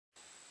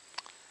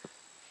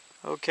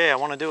Okay, I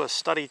want to do a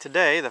study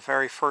today, the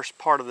very first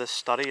part of this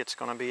study. It's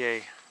going to be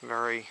a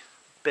very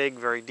big,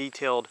 very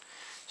detailed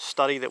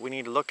study that we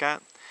need to look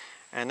at.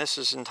 And this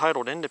is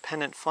entitled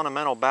Independent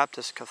Fundamental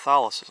Baptist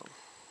Catholicism.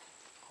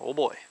 Oh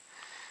boy.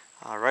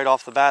 Right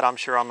off the bat, I'm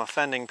sure I'm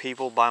offending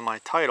people by my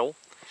title.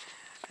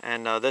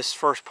 And this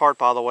first part,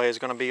 by the way, is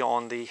going to be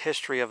on the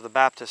history of the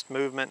Baptist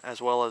movement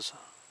as well as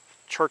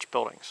church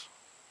buildings.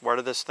 Where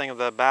did this thing of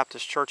the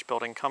Baptist church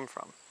building come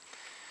from?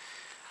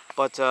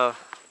 But I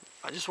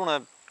just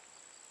want to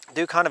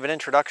do kind of an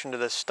introduction to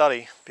this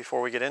study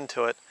before we get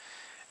into it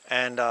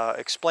and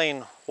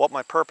explain what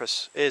my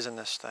purpose is in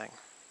this thing.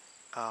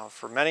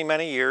 For many,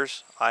 many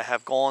years, I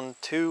have gone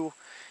to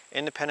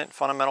independent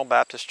fundamental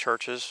Baptist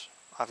churches.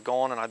 I've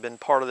gone and I've been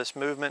part of this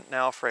movement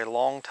now for a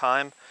long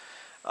time.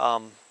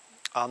 I'm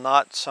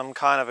not some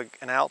kind of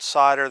an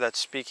outsider that's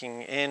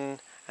speaking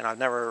in, and I've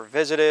never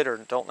visited or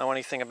don't know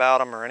anything about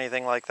them or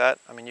anything like that.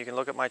 I mean, you can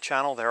look at my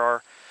channel. There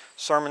are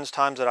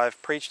times that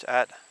I've preached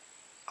at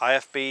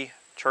IFB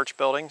church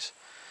buildings,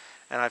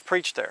 and I've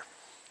preached there.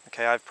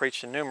 Okay, I've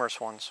preached in numerous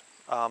ones.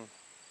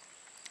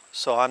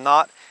 So I'm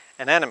not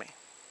an enemy.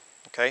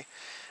 Okay,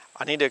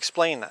 I need to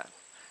explain that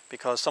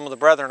because some of the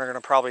brethren are going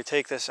to probably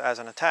take this as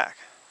an attack.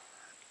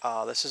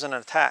 This isn't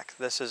an attack.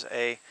 This is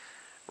a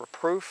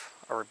reproof,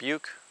 a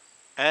rebuke,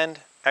 and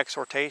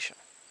exhortation.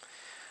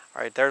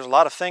 All right, there's a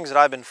lot of things that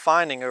I've been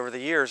finding over the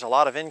years, a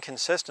lot of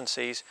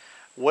inconsistencies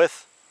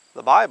with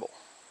the Bible.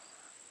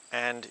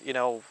 And, you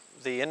know,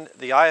 the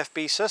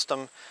IFB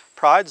system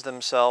prides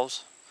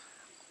themselves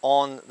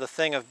on the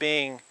thing of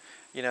being,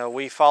 you know,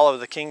 we follow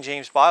the King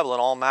James Bible in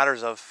all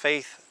matters of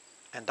faith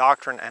and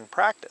doctrine and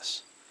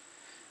practice.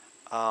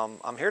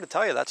 I'm here to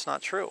tell you that's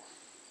not true.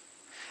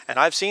 And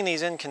I've seen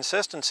these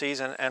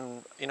inconsistencies,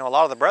 and you know, a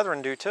lot of the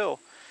brethren do too.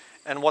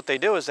 And what they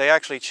do is they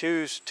actually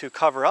choose to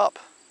cover up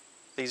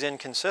these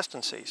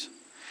inconsistencies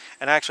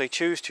and actually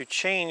choose to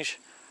change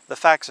the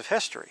facts of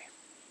history.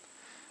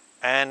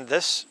 And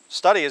this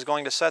study is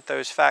going to set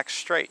those facts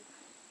straight.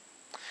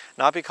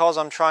 Not because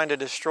I'm trying to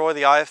destroy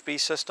the IFB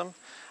system,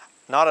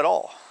 not at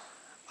all.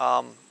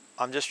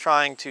 I'm just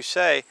trying to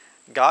say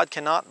God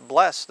cannot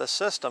bless the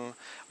system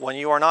when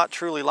you are not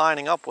truly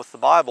lining up with the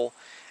Bible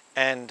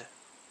and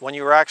when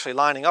you are actually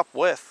lining up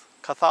with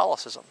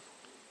Catholicism.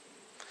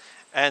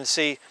 And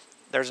see,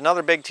 there's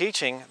another big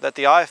teaching that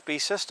the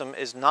IFB system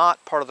is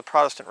not part of the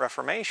Protestant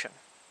Reformation.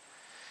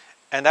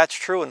 And that's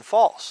true and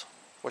false,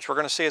 which we're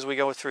going to see as we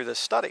go through this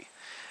study.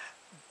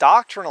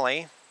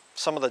 Doctrinally,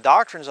 some of the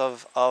doctrines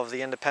of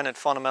the independent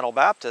fundamental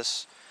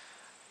Baptists,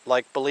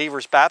 like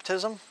believers'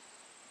 baptism,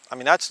 I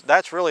mean,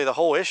 that's really the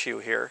whole issue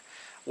here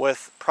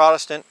with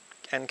Protestant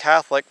and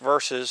Catholic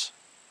versus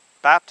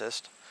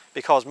Baptist,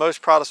 because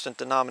most Protestant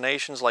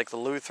denominations like the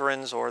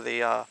Lutherans or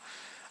the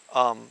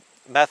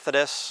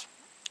Methodists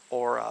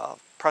or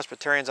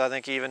Presbyterians, I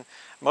think even,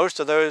 most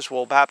of those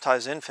will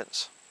baptize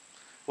infants,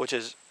 which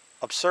is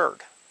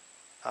absurd.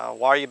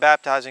 Why are you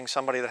baptizing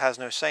somebody that has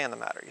no say in the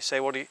matter? You say,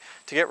 well, to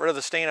get rid of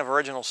the stain of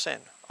original sin.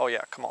 Oh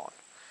yeah, come on.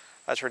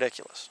 That's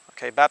ridiculous.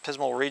 Okay,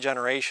 baptismal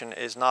regeneration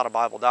is not a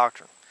Bible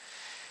doctrine.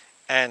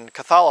 And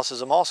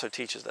Catholicism also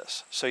teaches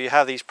this. So you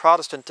have these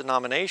Protestant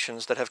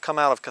denominations that have come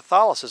out of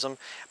Catholicism,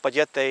 but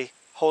yet they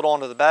hold on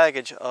to the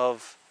baggage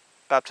of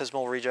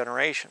baptismal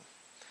regeneration.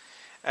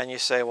 And you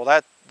say,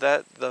 well,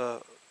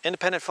 the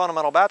independent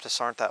fundamental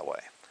Baptists aren't that way.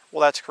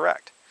 Well, that's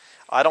correct.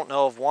 I don't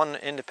know of one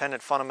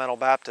independent fundamental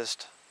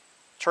Baptist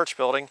church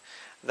building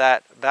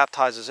that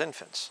baptizes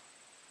infants.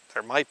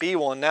 There might be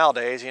one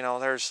nowadays, you know,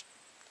 there's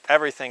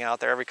everything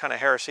out there, every kind of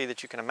heresy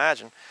that you can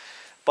imagine.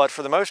 But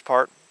for the most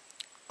part,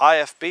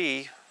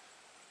 IFB,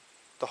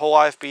 the whole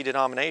IFB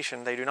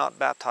denomination, they do not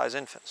baptize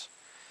infants.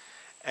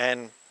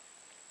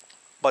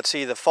 But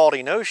see, the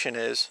faulty notion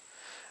is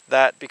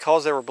that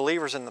because there were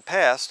believers in the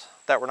past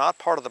that were not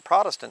part of the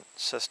Protestant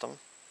system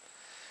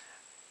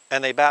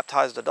and they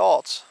baptized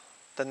adults,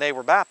 then they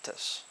were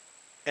Baptists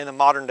in the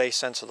modern day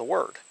sense of the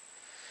word.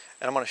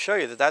 And I'm going to show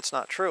you that that's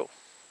not true.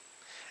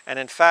 And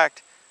in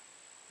fact,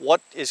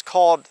 what is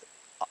called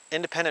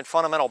independent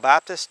fundamental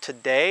Baptist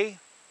today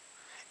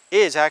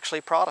is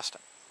actually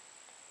Protestant.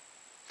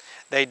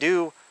 They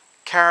do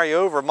carry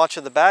over much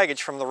of the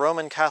baggage from the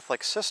Roman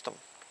Catholic system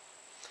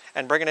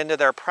and bring it into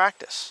their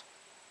practice.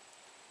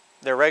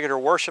 Their regular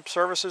worship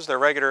services, their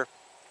regular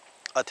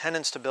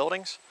attendance to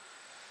buildings,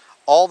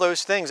 all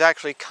those things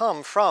actually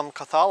come from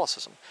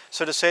Catholicism.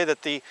 So to say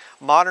that the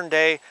modern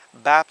day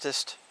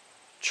Baptist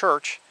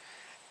church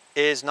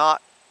is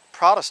not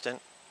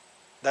Protestant,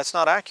 that's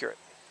not accurate.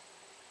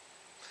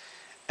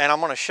 And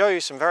I'm going to show you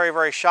some very,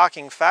 very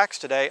shocking facts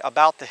today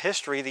about the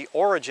history, the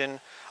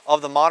origin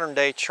of the modern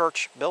day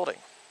church building.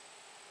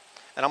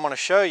 And I'm going to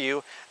show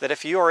you that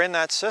if you are in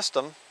that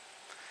system,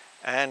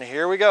 and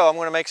here we go, I'm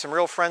going to make some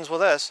real friends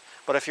with this,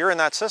 but if you're in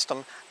that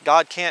system,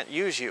 God can't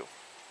use you.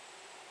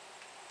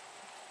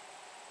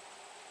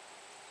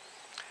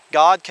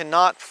 God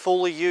cannot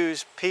fully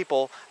use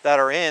people that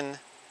are in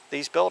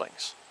these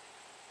buildings.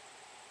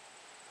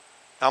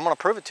 I'm going to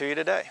prove it to you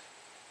today.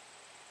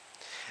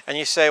 And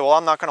you say, well,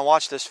 I'm not going to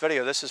watch this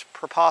video. This is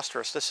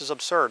preposterous. This is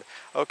absurd.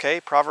 Okay,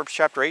 Proverbs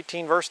chapter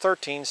 18, verse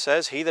 13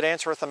 says, he that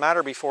answereth a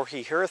matter before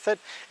he heareth it,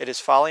 it is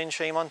folly and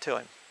shame unto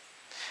him.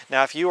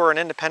 Now, if you are an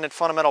independent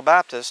fundamental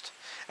Baptist,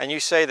 and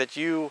you say that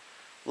you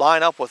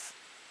line up with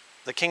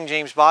the King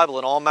James Bible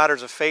in all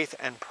matters of faith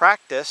and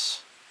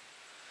practice,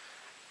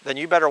 then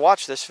you better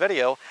watch this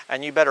video,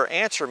 and you better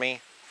answer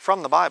me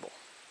from the Bible.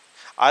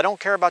 I don't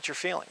care about your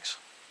feelings.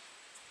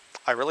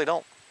 I really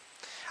don't.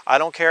 I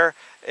don't care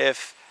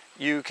if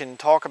you can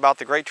talk about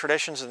the great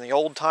traditions and the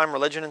old-time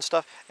religion and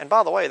stuff. And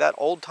by the way, that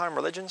old-time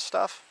religion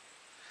stuff,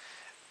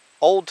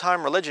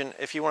 old-time religion,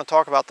 if you want to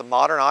talk about the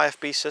modern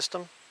IFB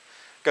system,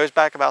 goes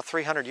back about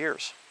 300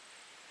 years.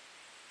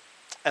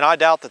 And I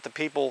doubt that the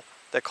people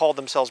that called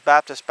themselves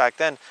Baptists back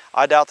then,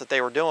 I doubt that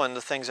they were doing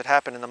the things that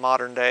happen in the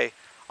modern-day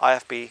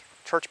IFB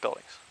church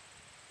buildings.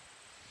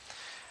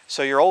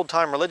 So your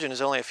old-time religion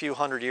is only a few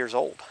hundred years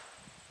old.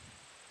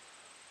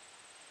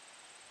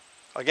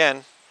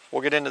 Again,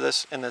 we'll get into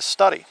this in this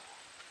study.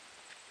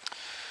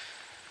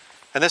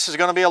 And this is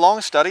going to be a long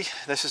study.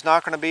 This is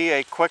not going to be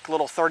a quick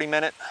little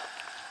 30-minute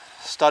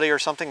study or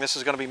something. This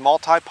is going to be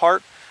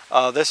multi-part.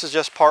 This is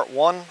just part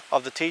one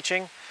of the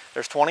teaching.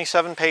 There's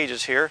 27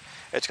 pages here.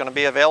 It's going to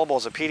be available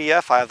as a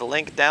PDF. I have the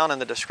link down in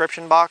the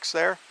description box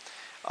there.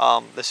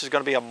 This is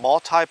going to be a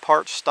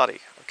multi-part study.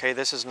 Okay,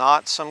 this is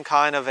not some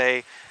kind of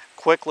a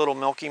quick little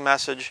milky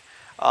message.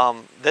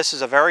 This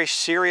is a very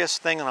serious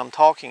thing that I'm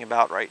talking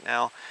about right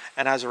now.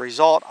 And as a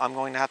result, I'm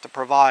going to have to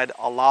provide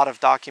a lot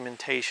of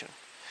documentation,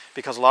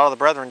 because a lot of the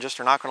brethren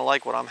just are not going to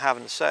like what I'm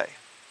having to say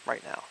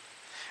right now.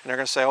 And they're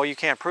going to say, oh, you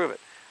can't prove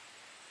it.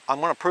 I'm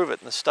going to prove it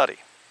in the study.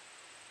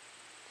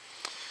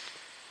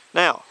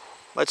 Now,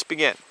 let's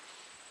begin.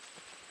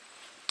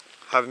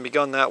 Having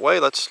begun that way,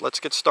 let's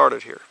get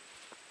started here.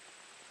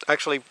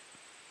 Actually,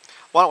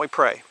 why don't we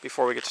pray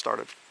before we get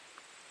started?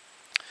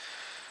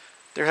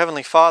 Dear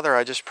Heavenly Father,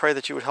 I just pray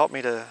that you would help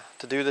me to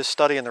do this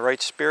study in the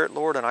right spirit,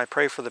 Lord, and I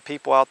pray for the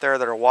people out there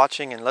that are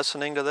watching and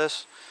listening to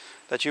this,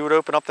 that you would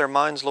open up their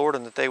minds, Lord,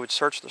 and that they would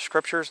search the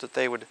Scriptures, that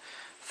they would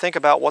think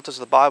about what does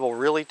the Bible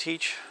really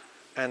teach,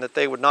 and that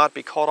they would not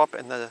be caught up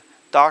in the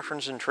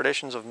doctrines and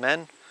traditions of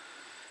men,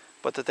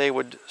 but that they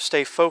would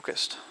stay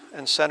focused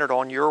and centered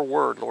on your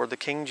word, Lord, the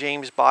King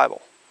James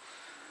Bible.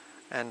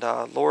 And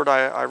Lord,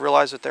 I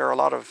realize that there are a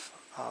lot of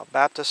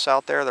Baptists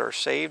out there that are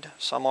saved.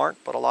 Some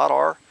aren't, but a lot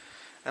are.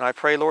 And I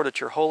pray, Lord, that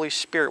your Holy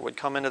Spirit would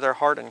come into their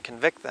heart and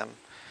convict them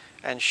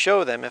and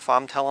show them if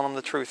I'm telling them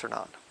the truth or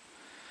not.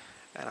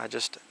 And I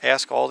just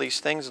ask all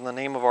these things in the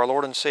name of our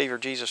Lord and Savior,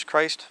 Jesus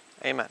Christ.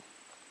 Amen.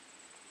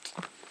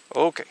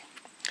 Okay.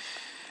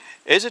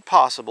 Is it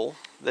possible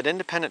that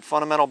independent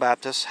fundamental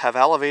Baptists have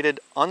elevated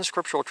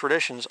unscriptural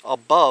traditions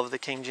above the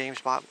King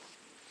James Bible?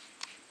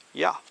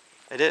 Yeah,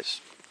 it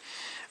is.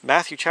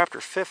 Matthew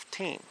chapter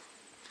 15.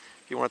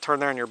 If you want to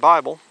turn there in your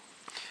Bible,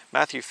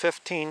 Matthew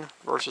 15,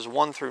 verses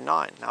 1 through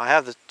 9. Now, I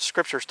have the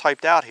scriptures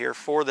typed out here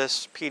for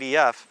this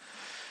PDF,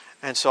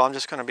 and so I'm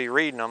just going to be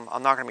reading them.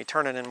 I'm not going to be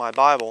turning in my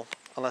Bible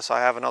unless I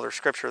have another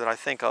scripture that I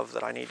think of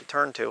that I need to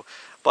turn to.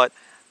 But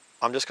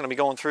I'm just going to be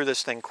going through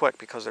this thing quick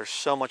because there's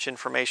so much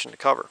information to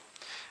cover.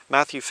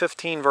 Matthew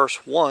 15,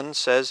 verse 1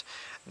 says,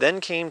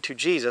 Then came to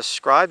Jesus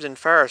scribes and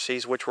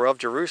Pharisees which were of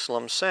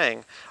Jerusalem,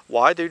 saying,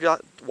 Why do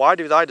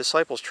thy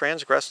disciples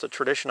transgress the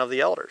tradition of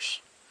the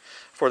elders?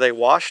 For they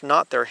wash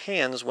not their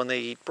hands when they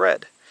eat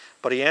bread.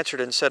 But he answered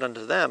and said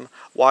unto them,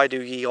 Why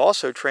do ye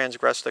also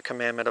transgress the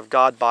commandment of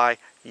God by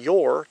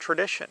your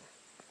tradition?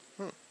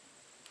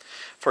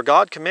 For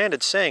God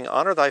commanded, saying,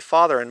 Honor thy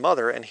father and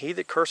mother, and he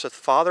that curseth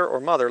father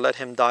or mother, let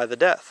him die the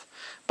death.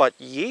 But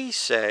ye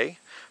say,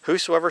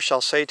 Whosoever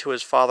shall say to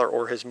his father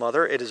or his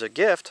mother, It is a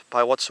gift,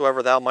 by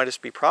whatsoever thou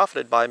mightest be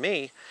profited by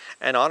me,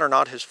 and honor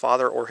not his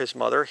father or his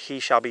mother, he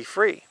shall be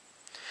free.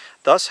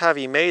 Thus have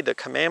ye made the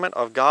commandment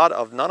of God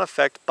of none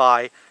effect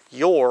by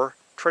your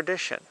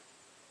tradition.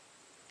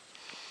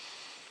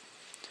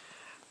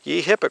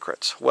 Ye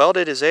hypocrites, well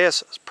did Isaiah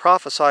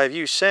prophesy of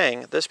you,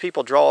 saying, This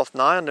people draweth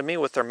nigh unto me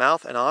with their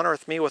mouth, and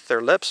honoureth me with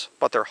their lips,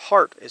 but their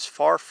heart is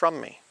far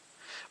from me.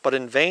 But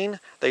in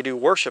vain they do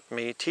worship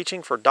me,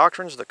 teaching for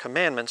doctrines the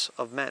commandments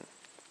of men.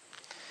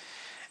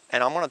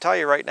 And I'm going to tell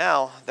you right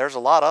now, there's a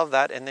lot of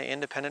that in the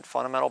independent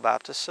fundamental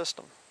Baptist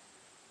system.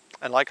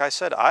 And like I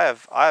said, I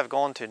have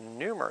gone to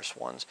numerous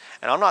ones.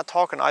 And I'm not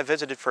talking I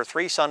visited for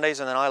 3 Sundays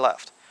and then I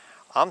left.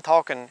 I'm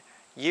talking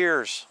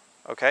years,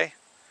 okay?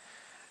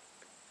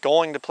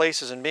 Going to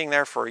places and being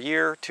there for a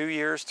year, 2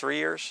 years, 3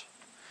 years.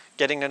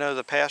 Getting to know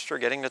the pastor,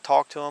 getting to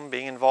talk to him,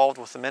 being involved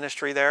with the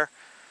ministry there,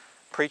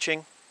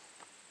 preaching.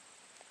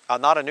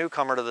 I'm not a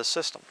newcomer to the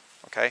system,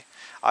 okay?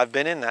 I've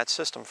been in that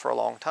system for a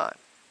long time.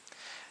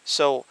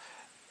 So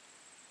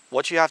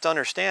what you have to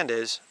understand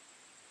is,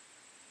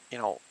 you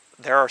know,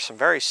 there are some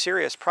very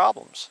serious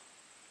problems.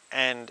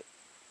 And,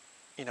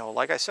 you know,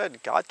 like I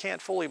said, God can't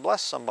fully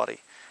bless somebody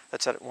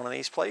that's at one of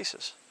these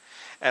places.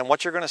 And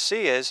what you're going to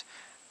see is,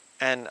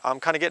 and I'm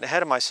kind of getting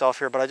ahead of myself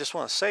here, but I just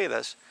want to say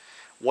this.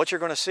 What you're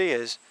going to see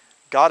is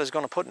God is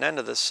going to put an end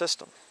to this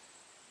system.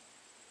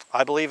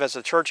 I believe as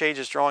the church age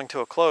is drawing to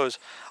a close,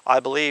 I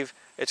believe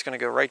it's going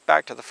to go right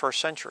back to the first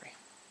century,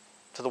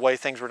 to the way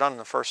things were done in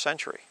the first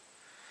century.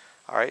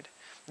 All right?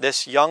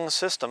 This young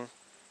system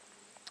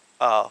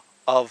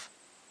of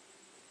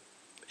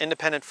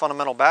independent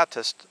fundamental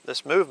Baptist,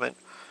 this movement,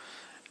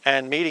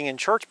 and meeting in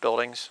church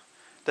buildings,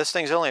 this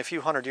thing's only a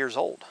few hundred years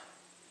old.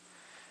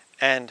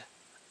 And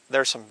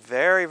there's some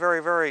very,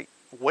 very, very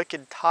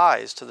wicked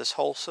ties to this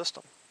whole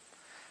system.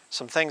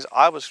 Some things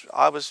I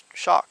was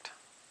shocked,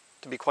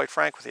 to be quite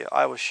frank with you.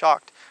 I was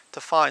shocked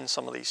to find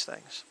some of these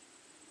things.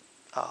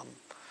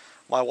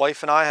 My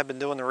wife and I have been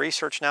doing the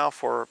research now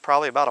for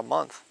probably about a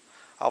month,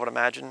 I would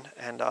imagine,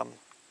 and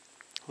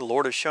the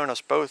Lord has shown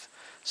us both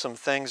some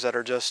things that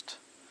are just,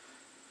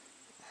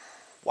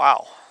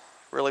 wow,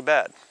 really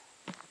bad.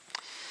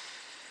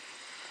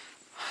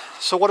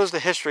 So what is the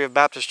history of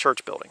Baptist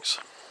church buildings?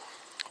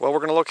 Well, we're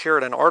going to look here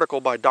at an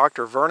article by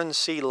Dr. Vernon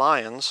C.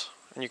 Lyons,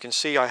 and you can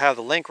see I have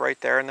the link right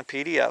there in the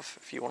PDF.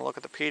 If you want to look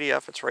at the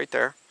PDF, it's right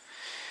there.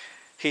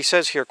 He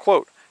says here,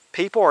 quote,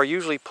 "People are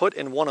usually put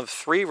in one of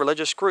three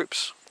religious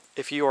groups.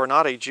 If you are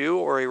not a Jew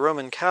or a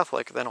Roman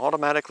Catholic, then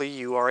automatically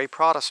you are a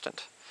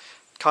Protestant.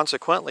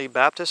 Consequently,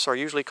 Baptists are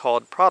usually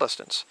called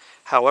Protestants.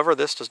 However,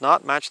 this does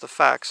not match the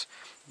facts.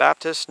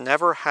 Baptists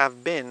never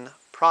have been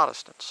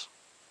Protestants."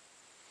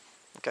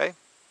 Okay?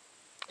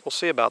 We'll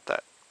see about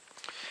that.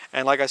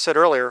 And like I said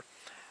earlier,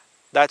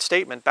 that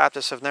statement,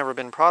 Baptists have never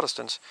been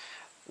Protestants,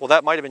 well,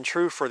 that might have been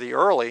true for the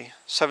early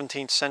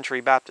 17th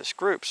century Baptist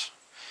groups,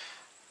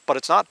 but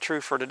it's not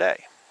true for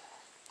today.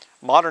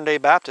 Modern day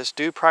Baptists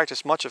do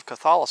practice much of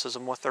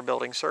Catholicism with their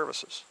building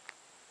services.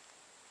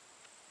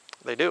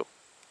 They do.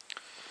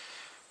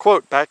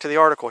 Quote, back to the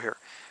article here.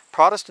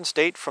 "Protestants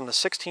date from the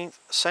 16th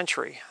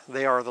century.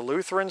 They are the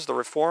Lutherans, the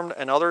Reformed,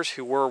 and others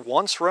who were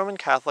once Roman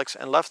Catholics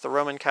and left the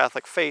Roman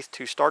Catholic faith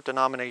to start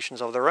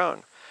denominations of their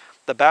own.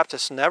 The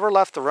Baptists never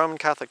left the Roman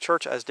Catholic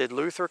Church as did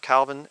Luther,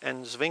 Calvin,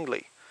 and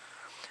Zwingli.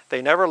 They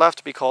never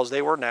left because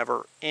they were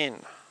never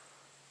in.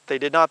 They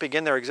did not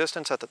begin their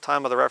existence at the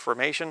time of the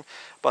Reformation,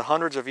 but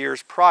hundreds of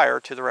years prior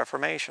to the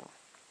Reformation."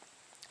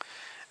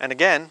 And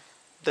again,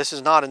 this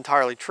is not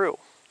entirely true.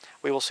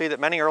 We will see that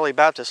many early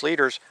Baptist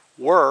leaders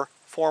were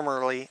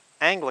formerly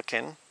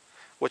Anglican,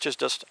 which is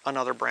just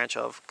another branch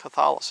of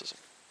Catholicism.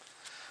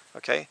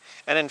 Okay?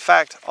 And in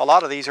fact, a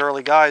lot of these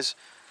early guys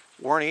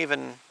weren't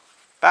even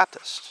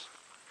Baptists.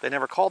 They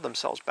never called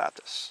themselves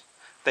Baptists.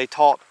 They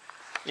taught,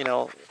 you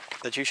know,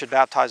 that you should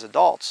baptize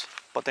adults,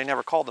 but they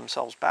never called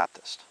themselves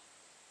Baptist.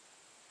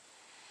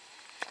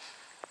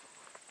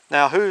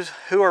 Now,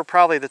 who are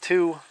probably the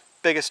two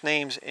biggest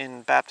names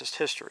in Baptist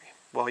history?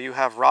 Well, you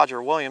have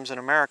Roger Williams in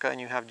America, and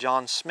you have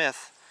John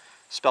Smith,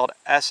 spelled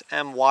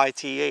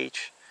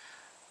S-M-Y-T-H.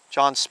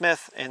 John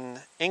Smith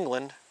in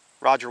England,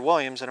 Roger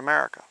Williams in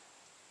America.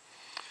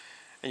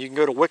 And you can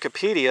go to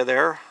Wikipedia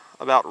there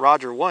about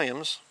Roger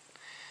Williams.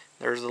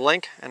 There's the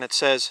link, and it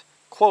says,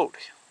 quote,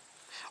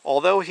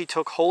 "Although he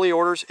took holy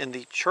orders in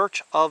the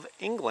Church of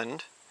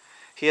England,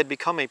 he had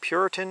become a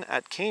Puritan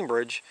at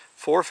Cambridge,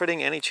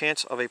 forfeiting any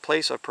chance of a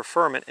place of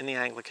preferment in the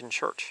Anglican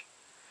Church."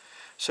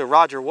 So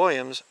Roger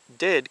Williams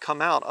did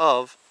come out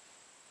of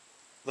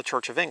the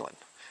Church of England.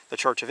 The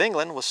Church of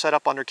England was set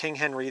up under King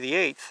Henry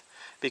VIII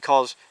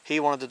because he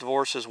wanted to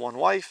divorce his one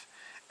wife,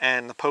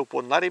 and the Pope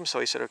wouldn't let him, so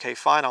he said, okay,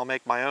 fine, I'll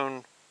make my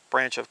own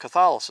branch of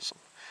Catholicism,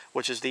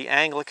 which is the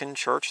Anglican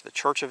Church, the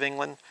Church of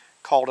England,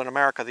 called in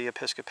America the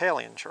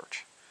Episcopalian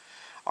Church.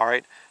 All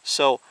right,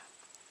 so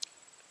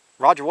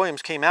Roger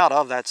Williams came out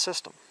of that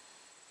system.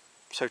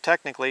 So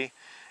technically,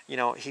 you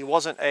know, he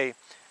wasn't a,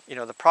 you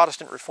know, the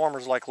Protestant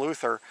reformers like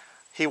Luther,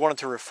 he wanted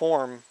to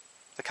reform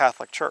the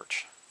Catholic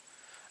Church.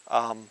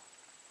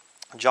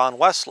 John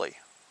Wesley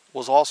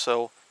was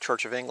also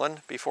Church of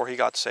England before he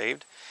got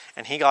saved,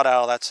 and he got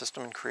out of that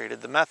system and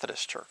created the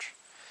Methodist Church.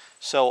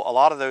 So a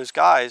lot of those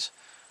guys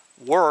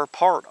were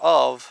part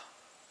of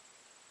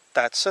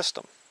that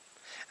system.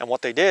 And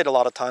what they did a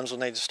lot of times when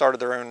they started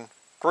their own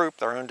group,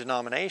 their own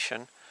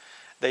denomination,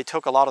 they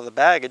took a lot of the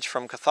baggage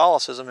from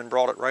Catholicism and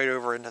brought it right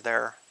over into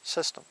their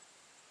system.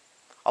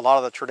 A lot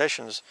of the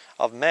traditions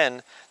of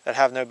men that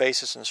have no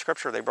basis in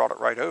Scripture, they brought it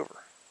right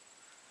over.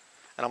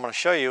 And I'm going to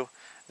show you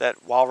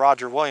that while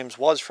Roger Williams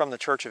was from the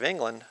Church of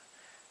England,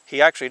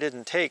 he actually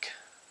didn't take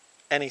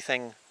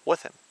anything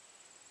with him.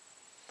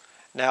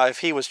 Now, if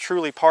he was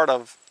truly part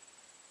of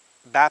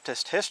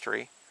Baptist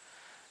history,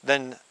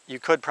 then you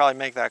could probably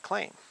make that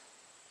claim.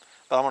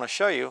 But I'm going to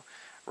show you,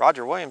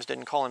 Roger Williams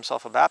didn't call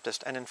himself a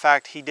Baptist, and in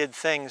fact, he did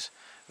things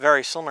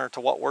very similar to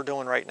what we're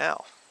doing right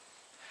now.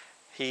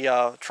 He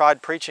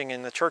tried preaching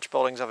in the church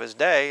buildings of his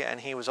day,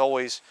 and he was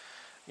always,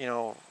 you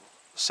know,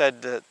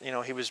 said that, you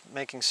know, he was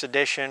making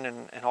sedition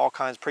and all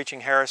kinds,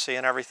 preaching heresy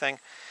and everything.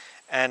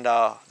 And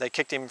they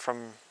kicked him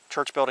from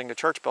church building to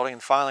church building,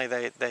 and finally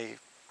they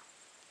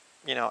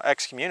you know,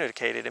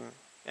 excommunicated him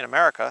in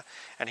America,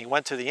 and he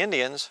went to the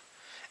Indians.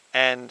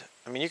 And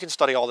I mean, you can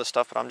study all this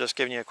stuff, but I'm just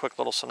giving you a quick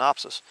little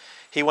synopsis.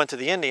 He went to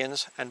the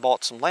Indians and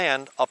bought some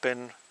land up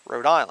in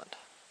Rhode Island,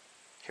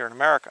 here in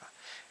America.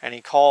 And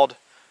he called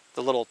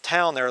the little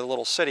town there, the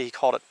little city, he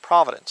called it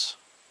Providence,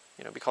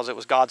 you know, because it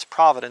was God's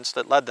providence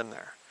that led them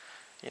there,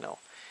 you know.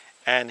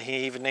 And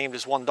he even named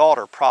his one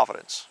daughter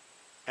Providence.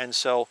 And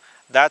so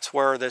that's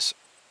where this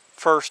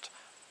first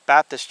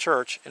Baptist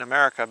church in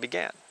America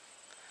began.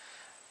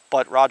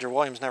 But Roger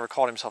Williams never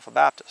called himself a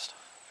Baptist.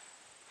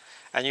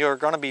 And you're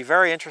going to be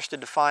very interested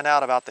to find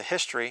out about the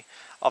history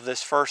of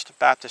this first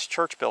Baptist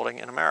church building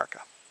in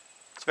America.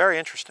 It's very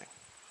interesting.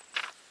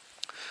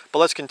 But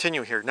let's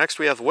continue here. Next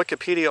we have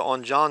Wikipedia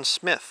on John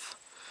Smith.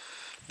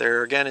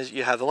 There again is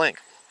you have the link.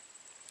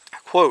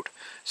 Quote,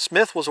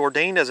 Smith was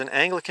ordained as an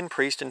Anglican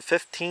priest in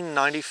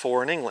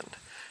 1594 in England.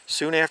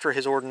 Soon after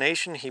his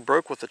ordination, he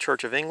broke with the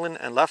Church of England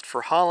and left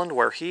for Holland,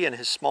 where he and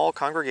his small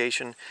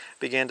congregation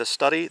began to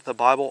study the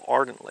Bible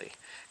ardently.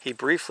 He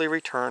briefly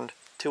returned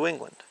to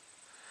England.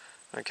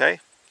 Okay?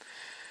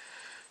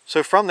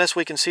 So from this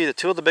we can see that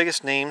two of the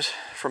biggest names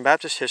from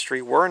Baptist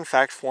history were in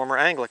fact former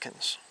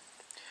Anglicans.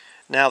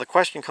 Now the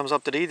question comes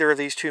up, did either of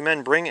these two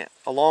men bring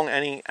along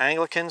any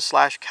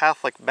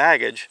Anglican/Catholic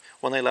baggage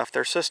when they left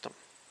their system?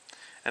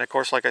 And of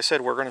course, like I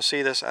said, we're going to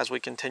see this as we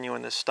continue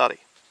in this study.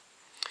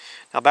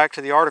 Now back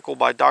to the article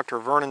by Dr.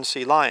 Vernon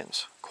C.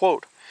 Lyons.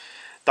 Quote,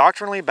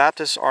 doctrinally,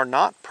 Baptists are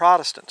not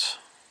Protestants.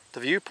 The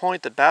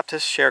viewpoint that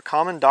Baptists share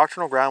common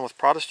doctrinal ground with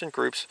Protestant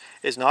groups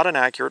is not an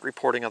accurate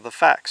reporting of the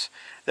facts.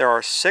 There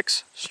are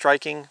 6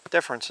 striking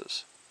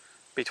differences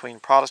between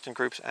Protestant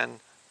groups and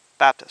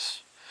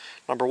Baptists.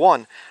 Number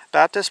 1,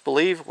 Baptists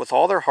believe with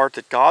all their heart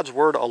that God's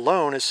Word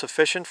alone is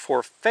sufficient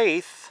for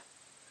faith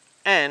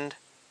and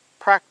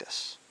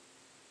practice.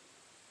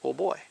 Oh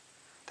boy,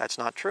 that's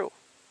not true.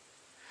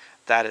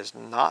 That is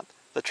not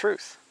the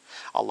truth.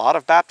 A lot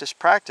of Baptist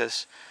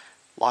practice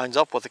lines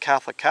up with the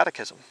Catholic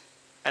Catechism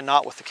and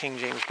not with the King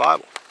James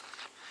Bible.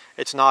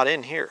 It's not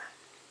in here.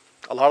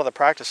 A lot of the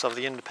practice of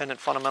the independent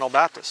fundamental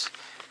Baptists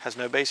has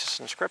no basis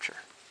in Scripture.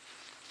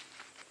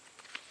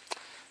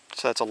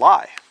 So that's a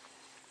lie.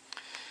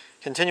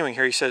 Continuing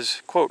here, he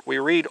says, quote, we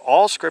read,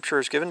 all Scripture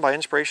is given by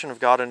inspiration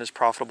of God and is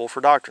profitable for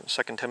doctrine,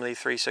 2 Timothy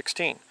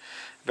 3:16.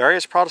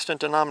 Various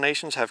Protestant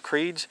denominations have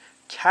creeds,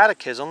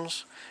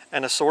 catechisms,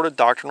 and assorted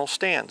doctrinal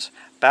stands.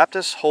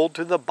 Baptists hold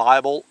to the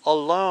Bible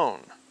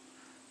alone.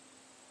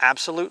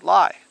 Absolute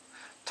lie.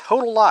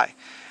 Total lie.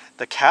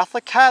 The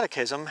Catholic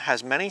Catechism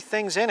has many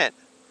things in it,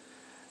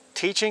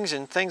 teachings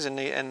and things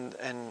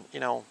and you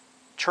know,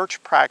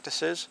 church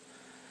practices,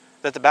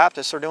 that the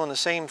Baptists are doing the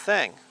same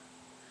thing.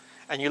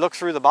 And you look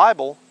through the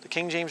Bible, the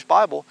King James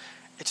Bible,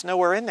 it's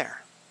nowhere in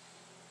there.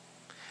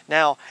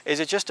 Now, is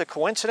it just a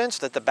coincidence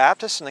that the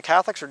Baptists and the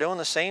Catholics are doing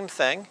the same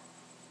thing?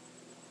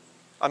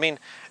 I mean,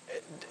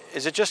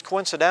 is it just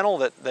coincidental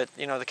that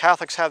you know, the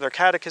Catholics have their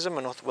catechism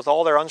and with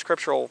all their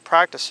unscriptural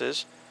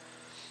practices,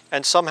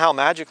 and somehow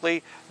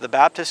magically the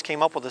Baptists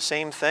came up with the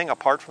same thing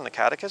apart from the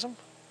catechism?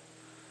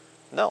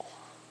 No.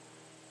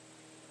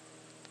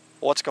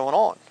 What's going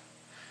on?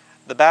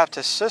 The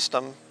Baptist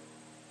system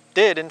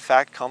did in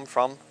fact come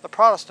from the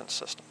Protestant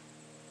system.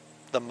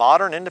 The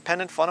modern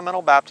independent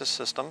fundamental Baptist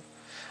system,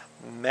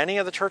 many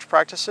of the church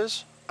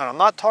practices, and I'm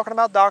not talking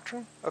about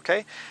doctrine,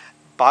 okay?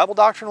 Bible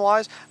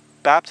doctrine-wise,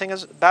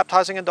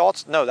 baptizing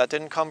adults, no, that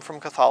didn't come from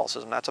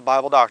Catholicism. That's a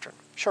Bible doctrine.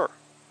 Sure.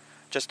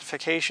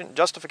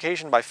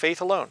 Justification by faith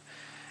alone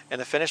in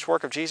the finished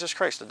work of Jesus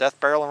Christ, the death,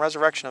 burial, and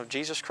resurrection of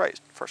Jesus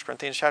Christ. 1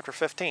 Corinthians chapter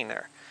 15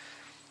 there.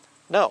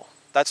 No,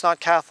 that's not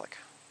Catholic.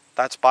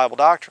 That's Bible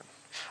doctrine.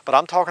 But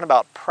I'm talking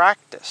about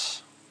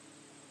practice.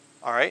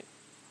 All right?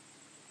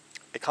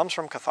 It comes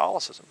from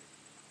Catholicism.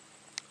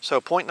 So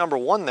point number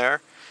 1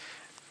 there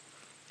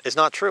is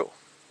not true.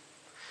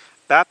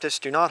 Baptists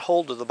do not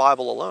hold to the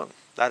Bible alone.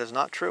 That is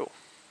not true.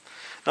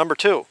 Number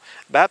 2,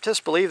 Baptists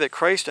believe that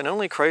Christ and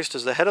only Christ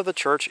is the head of the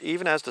church,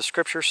 even as the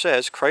Scripture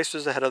says Christ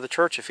is the head of the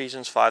church,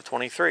 Ephesians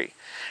 5:23.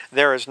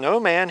 There is no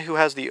man who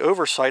has the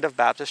oversight of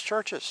Baptist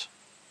churches.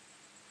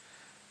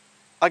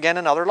 Again,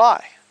 another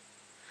lie.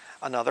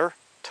 Another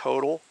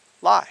total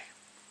lie.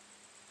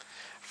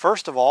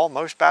 First of all,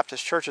 most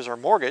Baptist churches are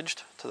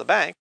mortgaged to the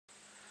bank.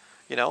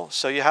 You know,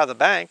 so you have the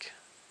bank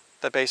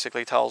that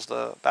basically tells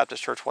the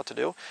Baptist church what to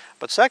do.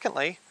 But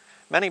secondly,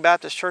 many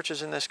Baptist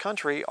churches in this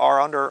country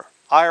are under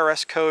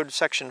IRS code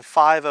section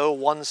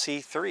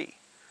 501c3,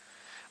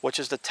 which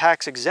is the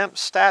tax exempt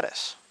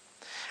status.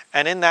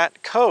 And in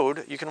that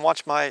code, you can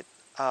watch my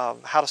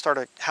how to start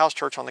a house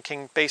church on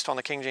based on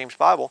the King James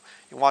Bible.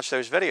 You can watch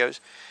those videos.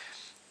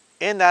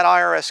 In that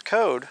IRS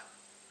code,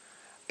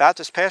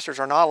 Baptist pastors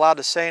are not allowed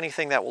to say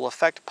anything that will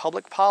affect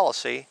public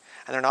policy,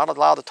 and they're not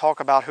allowed to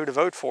talk about who to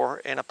vote for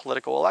in a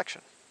political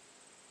election.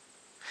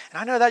 And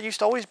I know that used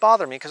to always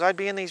bother me, because I'd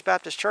be in these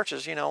Baptist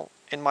churches, you know,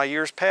 in my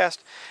years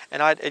past,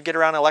 and it'd get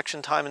around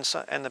election time,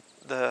 and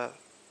the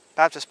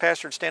Baptist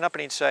pastor would stand up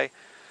and he'd say,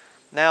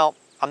 now,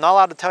 I'm not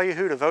allowed to tell you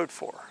who to vote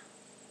for.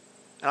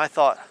 And I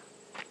thought,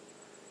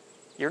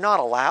 you're not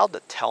allowed to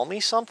tell me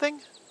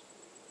something?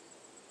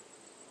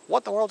 What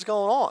in the world's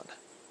going on?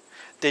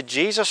 Did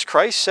Jesus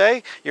Christ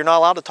say you're not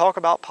allowed to talk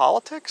about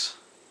politics?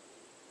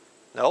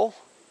 No.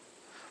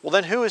 Well,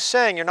 then who is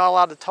saying you're not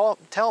allowed to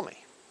tell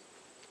me?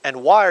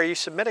 And why are you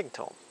submitting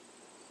to him?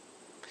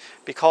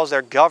 because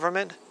they're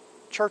government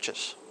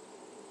churches.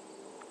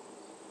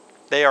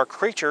 They are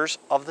creatures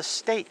of the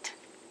state.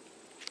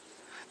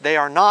 They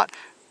are not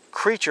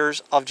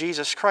creatures of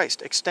Jesus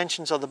Christ,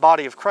 extensions of the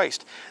body of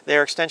Christ. They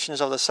are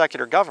extensions of the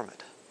secular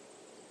government.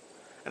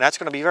 And that's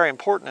going to be very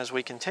important as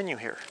we continue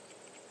here.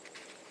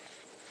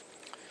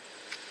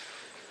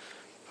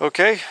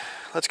 Okay,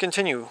 let's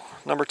continue.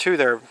 Number 2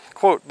 there.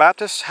 Quote,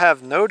 Baptists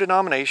have no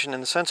denomination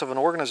in the sense of an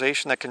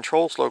organization that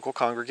controls local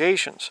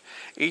congregations.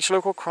 Each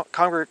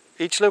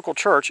local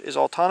church is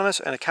autonomous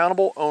and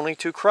accountable only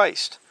to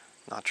Christ.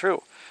 Not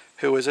true.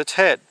 Who is its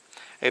head?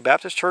 A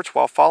Baptist church,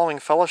 while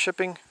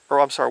fellowshipping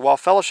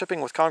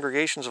with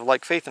congregations of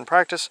like faith and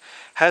practice,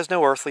 has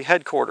no earthly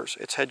headquarters.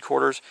 Its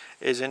headquarters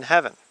is in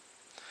heaven.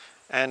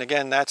 And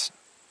again, that's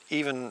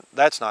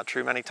not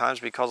true many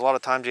times, because a lot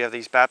of times you have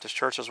these Baptist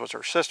churches which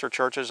are sister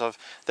churches of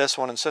this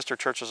one and sister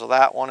churches of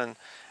that one, and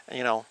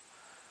you know,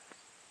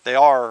 they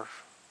are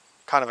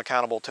kind of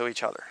accountable to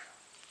each other.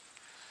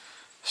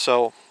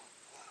 So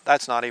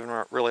that's not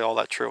even really all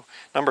that true.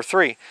 Number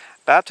 3,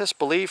 Baptists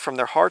believe from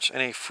their hearts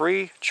in a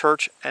free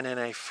church and in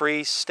a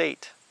free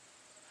state.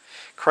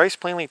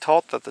 Christ plainly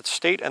taught that the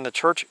state and the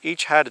church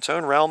each had its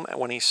own realm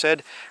when he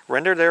said,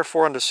 Render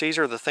therefore unto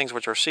Caesar the things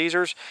which are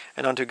Caesar's,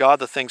 and unto God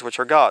the things which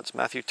are God's.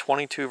 Matthew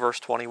 22, verse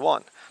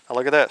 21. Now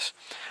look at this.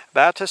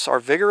 Baptists are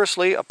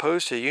vigorously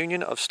opposed to the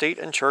union of state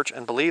and church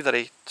and believe that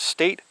a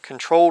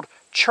state-controlled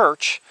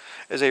church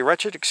is a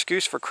wretched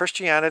excuse for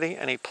Christianity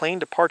and a plain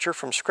departure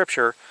from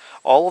Scripture.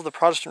 All of the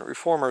Protestant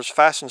reformers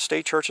fasten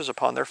state churches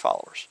upon their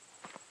followers.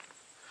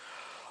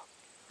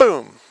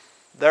 Boom!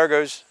 There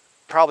goes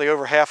probably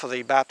over half of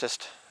the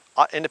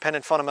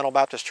independent fundamental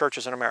Baptist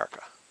churches in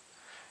America.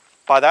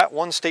 By that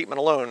one statement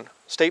alone,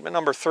 statement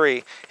number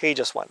 3, he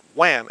just went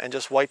wham and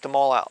just wiped them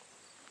all out.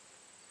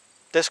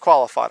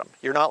 Disqualified them.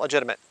 You're not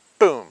legitimate.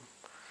 Boom.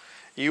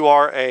 You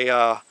are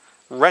a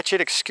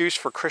wretched excuse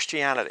for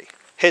Christianity.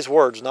 His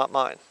words, not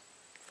mine.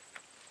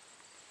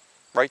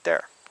 Right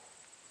there.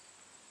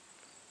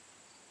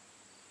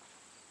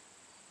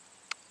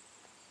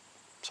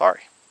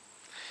 Sorry.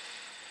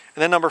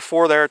 And then number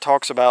 4 there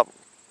talks about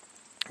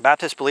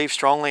Baptists believe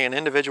strongly in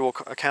individual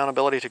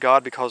accountability to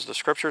God because the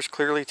Scriptures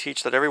clearly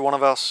teach that every one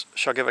of us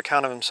shall give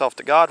account of himself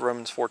to God,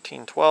 Romans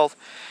 14:12.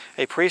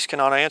 A priest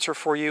cannot answer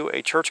for you.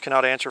 A church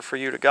cannot answer for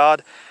you to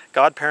God.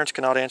 Godparents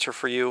cannot answer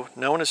for you.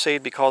 No one is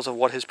saved because of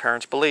what his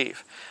parents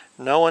believe.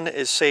 No one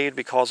is saved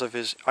because of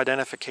his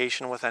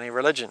identification with any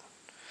religion.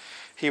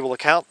 He will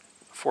account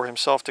for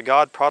himself to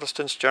God.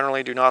 Protestants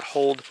generally do not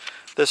hold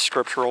this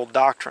scriptural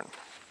doctrine.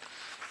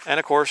 And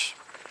of course,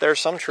 there's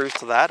some truth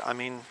to that. I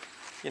mean,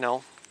 you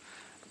know,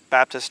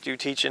 Baptists do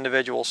teach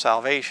individual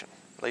salvation,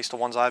 at least the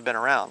ones I've been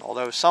around.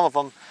 Although some of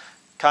them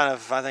kind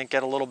of, I think,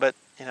 get a little bit,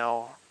 you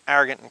know,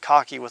 arrogant and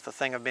cocky with the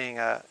thing of being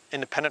an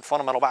independent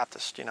fundamental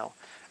Baptist, you know,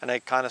 and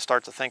they kind of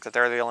start to think that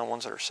they're the only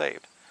ones that are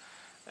saved.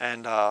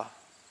 And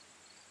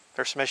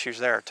there's some issues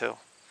there too.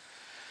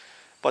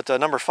 But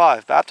number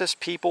 5, Baptist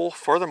people,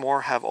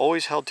 furthermore, have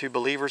always held to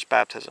believers'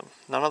 baptism.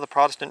 None of the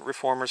Protestant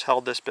reformers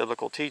held this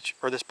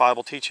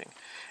Bible teaching.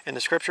 In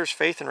the Scriptures,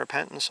 faith and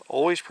repentance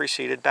always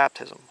preceded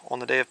baptism. On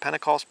the day of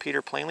Pentecost,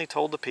 Peter plainly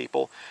told the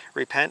people,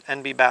 "Repent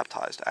and be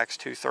baptized," Acts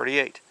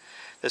 2:38.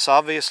 This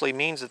obviously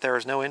means that there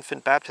is no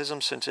infant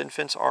baptism, since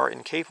infants are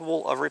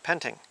incapable of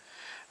repenting.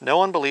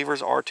 No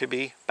unbelievers are to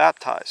be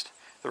baptized.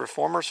 The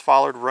reformers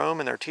followed Rome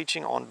in their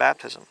teaching on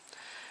baptism.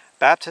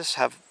 Baptists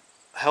have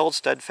held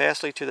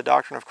steadfastly to the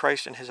doctrine of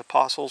Christ and his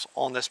apostles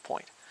on this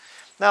point.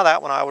 Now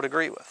that one I would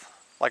agree with.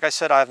 Like I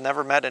said, I've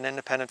never met an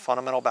independent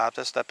fundamental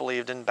Baptist that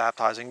believed in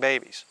baptizing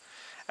babies.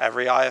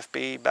 Every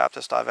IFB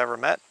Baptist I've ever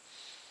met,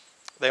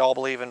 they all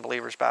believe in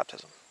believers'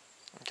 baptism.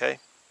 Okay?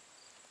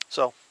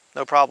 So,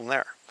 no problem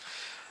there.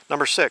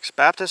 Number 6,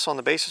 Baptists on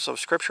the basis of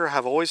Scripture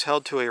have always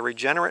held to a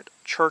regenerate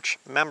church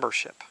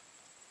membership.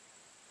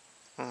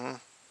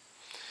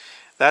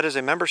 That is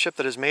a membership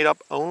that is made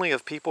up only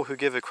of people who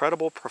give a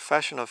credible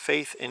profession of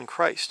faith in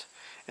Christ.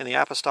 In the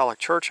Apostolic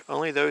Church,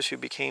 only those who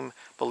became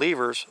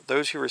believers,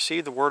 those who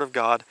received the Word of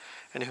God,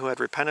 and who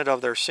had repented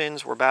of their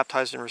sins were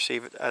baptized and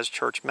received as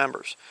church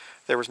members.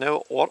 There was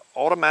no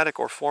automatic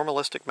or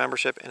formalistic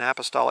membership in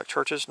Apostolic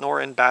churches, nor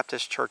in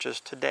Baptist churches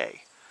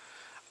today.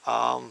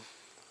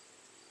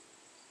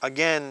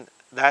 Again,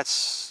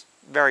 that's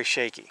very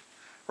shaky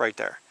right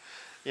there.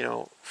 You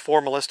know,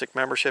 formalistic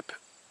membership,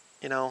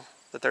 you know,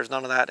 that there's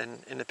none of that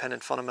in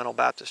independent fundamental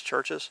Baptist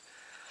churches.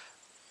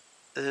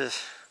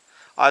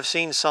 I've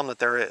seen some that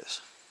there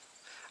is.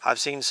 I've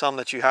seen some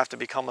that you have to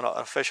become an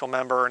official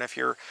member, and if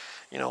you're,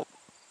 you know,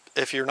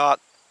 if you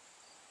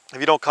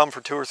don't come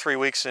for 2 or 3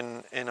 weeks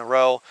in a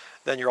row,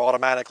 then you're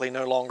automatically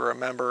no longer a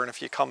member, and if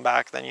you come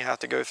back, then you have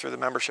to go through the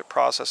membership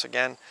process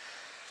again.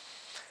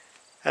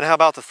 And how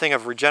about the thing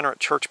of regenerate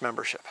church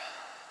membership?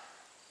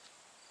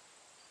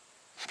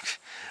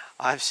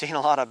 I've seen a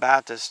lot of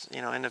Baptists,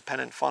 you know,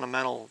 independent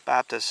fundamental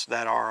Baptists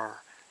that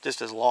are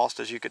just as lost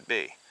as you could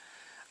be.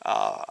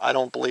 I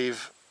don't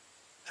believe,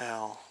 you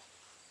know,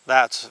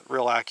 that's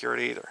real accurate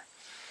either.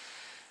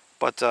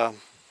 But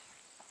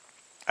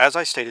as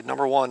I stated,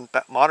 number one,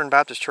 modern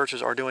Baptist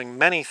churches are doing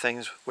many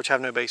things which have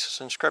no basis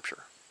in Scripture.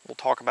 We'll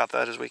talk about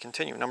that as we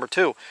continue. Number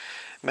two,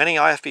 many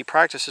IFB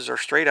practices are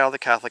straight out of the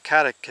Catholic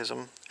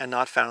Catechism and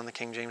not found in the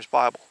King James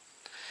Bible.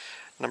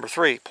 Number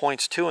three,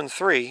 points 2 and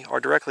 3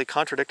 are directly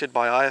contradicted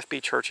by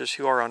IFB churches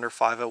who are under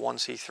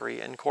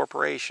 501c3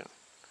 incorporation.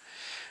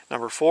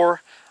 Number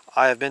four,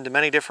 I have been to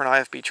many different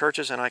IFB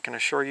churches and I can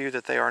assure you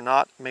that they are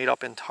not made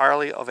up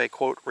entirely of a,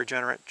 quote,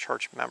 regenerate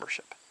church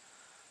membership.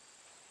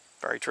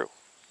 Very true.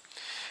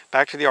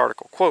 Back to the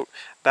article. Quote,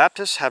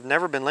 Baptists have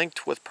never been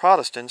linked with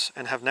Protestants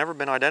and have never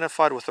been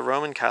identified with the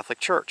Roman Catholic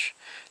Church.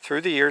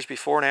 Through the years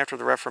before and after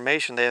the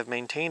Reformation, they have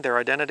maintained their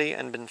identity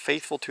and been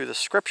faithful to the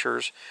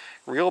Scriptures.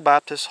 Real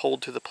Baptists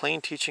hold to the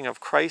plain teaching of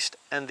Christ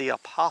and the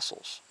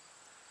apostles.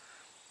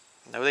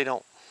 No, they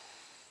don't.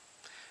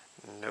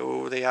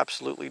 No, they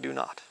absolutely do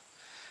not.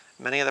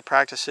 Many of the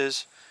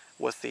practices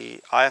with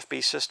the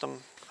IFB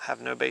system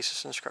have no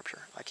basis in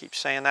Scripture. I keep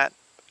saying that,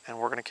 and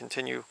we're going to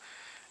continue,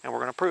 and we're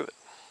going to prove it.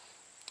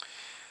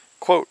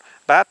 Quote,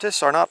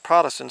 Baptists are not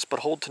Protestants, but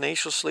hold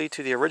tenaciously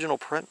to the original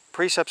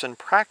precepts and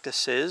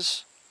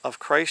practices of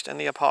Christ and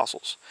the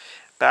apostles.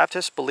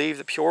 Baptists believe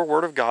the pure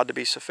Word of God to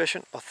be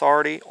sufficient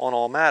authority on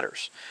all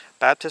matters.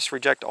 Baptists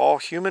reject all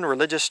human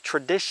religious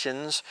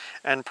traditions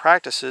and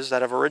practices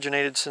that have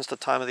originated since the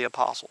time of the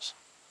apostles.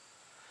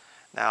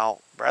 Now,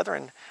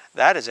 brethren,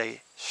 that is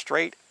a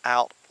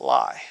straight-out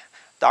lie.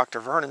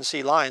 Dr. Vernon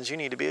C. Lyons, you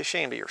need to be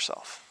ashamed of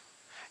yourself.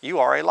 You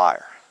are a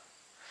liar.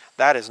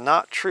 That is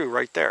not true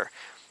right there.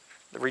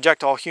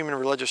 Reject all human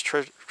religious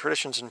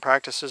traditions and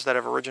practices that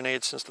have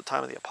originated since the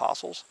time of the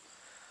apostles.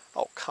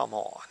 Oh, come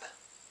on.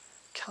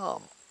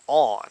 Come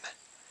on.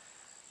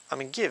 I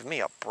mean, give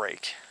me a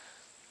break.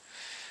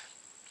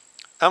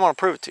 I'm going to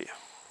prove it to you.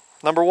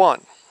 Number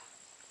one,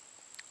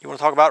 you want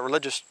to talk about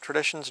religious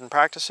traditions and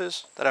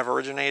practices that have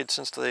originated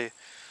since the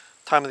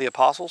time of the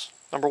apostles?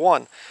 Number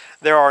one,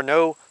 there are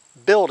no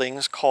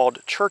buildings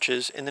called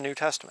churches in the New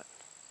Testament.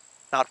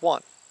 Not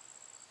one.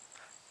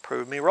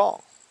 Prove me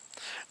wrong.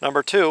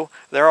 Number two,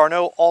 there are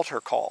no altar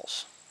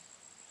calls.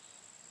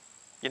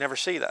 You never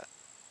see that.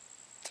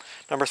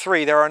 Number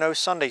three, there are no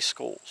Sunday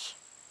schools.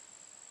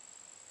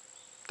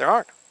 There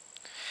aren't.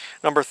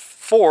 Number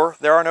four,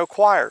 there are no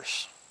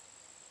choirs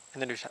in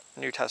the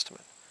New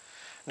Testament.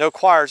 No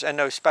choirs and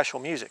no special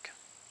music.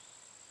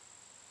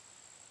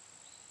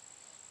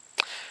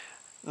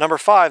 Number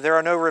five, there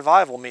are no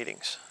revival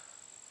meetings.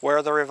 Where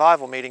are the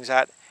revival meetings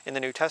at in the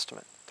New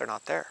Testament? They're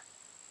not there.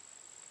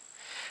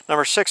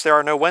 Number six, there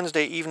are no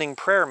Wednesday evening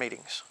prayer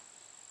meetings.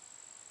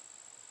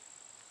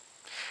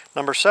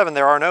 Number seven,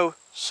 there are no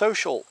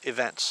social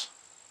events.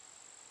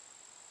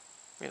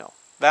 You know,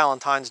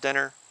 Valentine's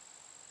dinner,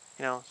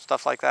 you know,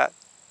 stuff like that.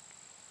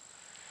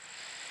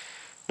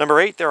 Number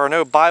eight, there are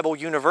no Bible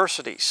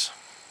universities.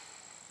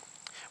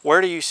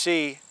 Where do you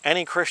see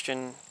any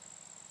Christian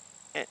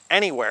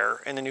anywhere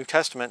in the New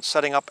Testament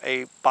setting up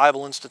a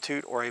Bible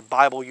institute or a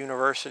Bible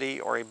university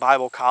or a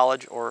Bible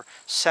college or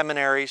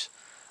seminaries?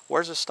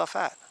 Where's this stuff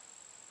at?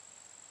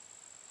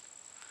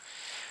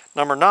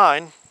 Number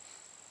nine,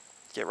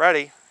 get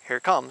ready, here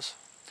it comes.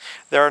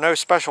 There are no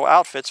special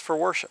outfits for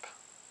worship.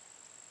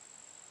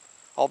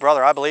 Oh,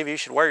 brother, I believe you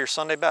should wear your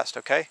Sunday best,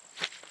 okay?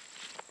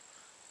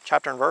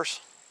 Chapter and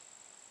verse.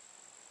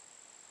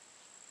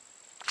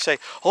 You say,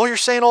 oh, you're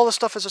saying all this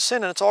stuff is a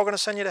sin and it's all going to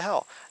send you to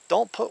hell.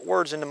 Don't put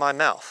words into my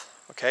mouth,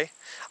 okay?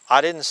 I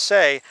didn't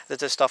say that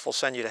this stuff will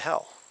send you to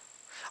hell.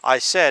 I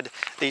said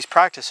these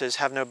practices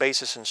have no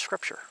basis in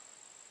Scripture.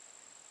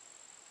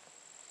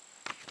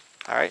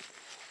 All right?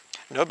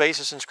 No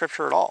basis in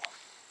Scripture at all.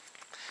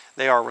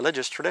 They are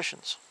religious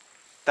traditions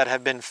that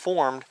have been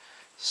formed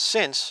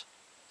since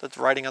the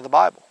writing of the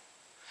Bible.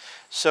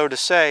 So to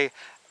say,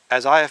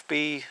 as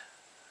IFB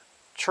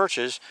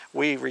churches,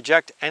 we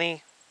reject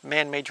any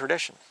man-made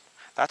tradition,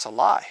 that's a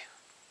lie.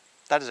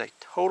 That is a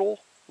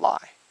total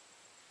lie.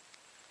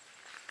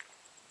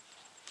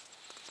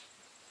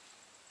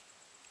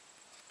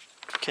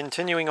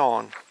 Continuing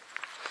on.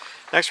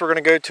 Next we're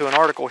going to go to an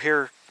article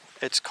here.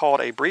 It's called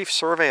A Brief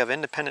Survey of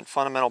Independent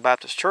Fundamental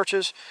Baptist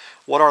Churches.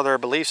 What are their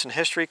beliefs and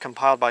history?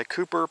 Compiled by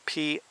Cooper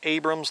P.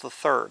 Abrams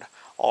III.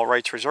 All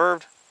rights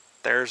reserved.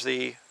 There's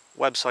the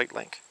website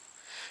link.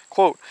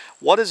 Quote,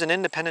 what is an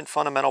independent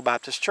fundamental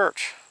Baptist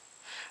church?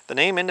 The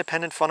name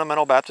Independent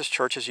Fundamental Baptist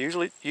Church is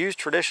usually used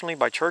traditionally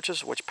by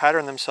churches which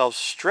pattern themselves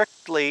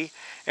strictly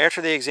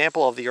after the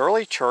example of the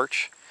early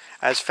church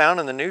as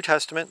found in the New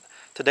Testament.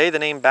 Today the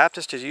name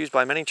Baptist is used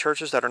by many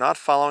churches that are not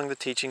following the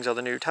teachings of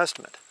the New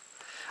Testament.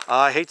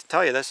 I hate to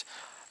tell you this,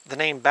 the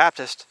name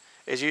Baptist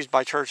is used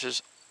by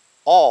churches.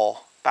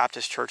 All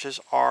Baptist churches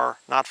are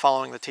not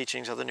following the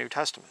teachings of the New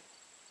Testament.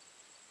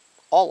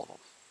 All of them.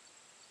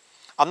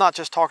 I'm not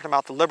just talking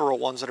about the liberal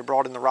ones that are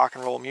brought in the rock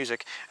and roll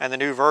music and the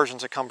new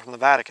versions that come from the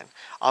Vatican.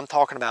 I'm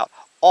talking about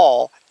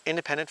all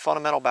independent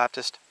fundamental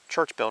Baptist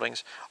church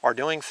buildings are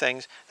doing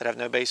things that have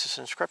no basis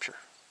in Scripture.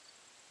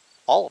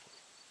 All of them.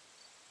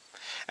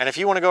 And if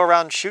you want to go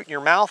around shooting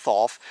your mouth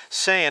off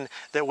saying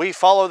that we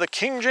follow the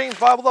King James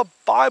Bible, the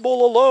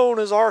Bible alone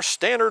is our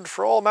standard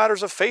for all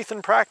matters of faith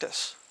and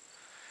practice,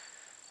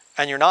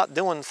 and you're not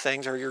doing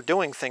things, or you're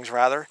doing things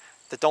rather,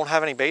 that don't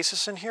have any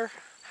basis in here,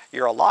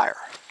 you're a liar.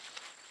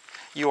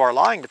 You are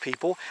lying to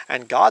people,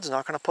 and God's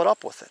not going to put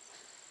up with it.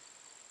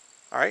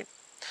 All right?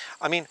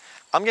 I mean,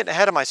 I'm getting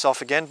ahead of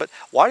myself again, but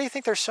why do you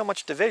think there's so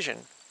much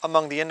division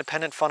among the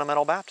independent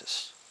fundamental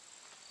Baptists?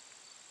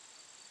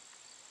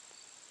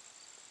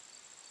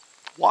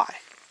 Why?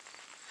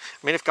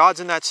 I mean, if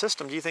God's in that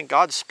system, do you think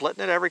God's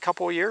splitting it every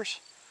couple of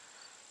years?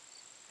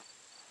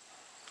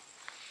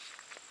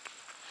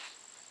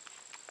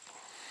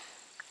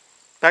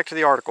 Back to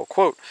the article.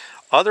 Quote,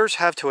 others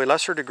have to a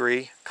lesser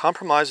degree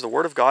compromised the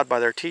Word of God by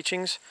their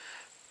teachings,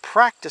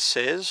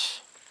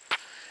 practices,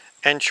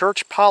 and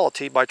church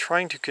polity by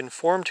trying to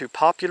conform to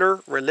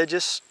popular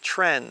religious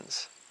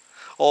trends.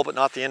 Oh, but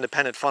not the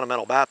independent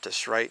fundamental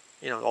Baptists, right?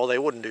 You know, oh, they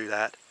wouldn't do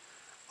that.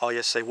 Oh,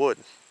 yes, they would.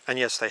 And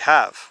yes, they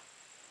have.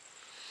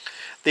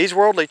 These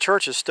worldly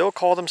churches still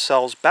call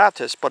themselves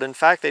Baptists, but in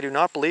fact they do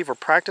not believe or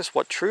practice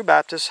what true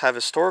Baptists have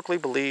historically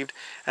believed,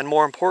 and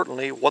more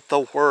importantly, what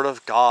the Word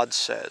of God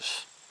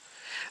says.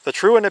 The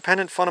true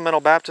independent fundamental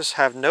Baptists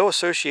have no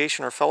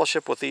association or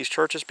fellowship with these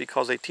churches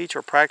because they teach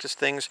or practice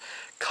things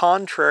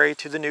contrary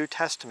to the New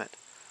Testament.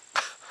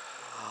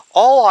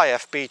 All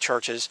IFB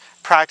churches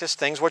practice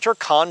things which are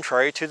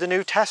contrary to the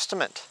New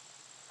Testament.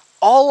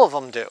 All of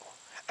them do.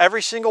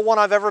 Every single one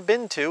I've ever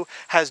been to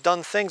has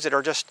done things that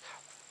are just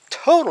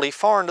totally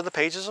foreign to the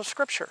pages of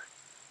Scripture.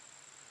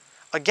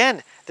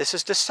 Again, this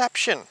is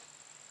deception.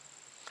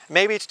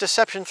 Maybe it's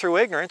deception through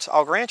ignorance,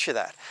 I'll grant you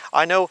that.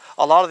 I know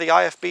a lot of the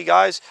IFB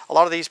guys, a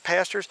lot of these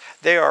pastors,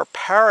 they are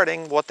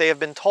parroting what they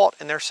have been taught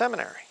in their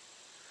seminary.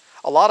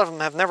 A lot of them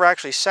have never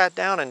actually sat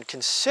down and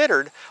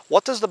considered,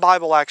 what does the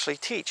Bible actually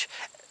teach?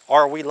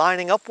 Are we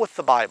lining up with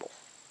the Bible?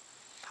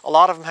 A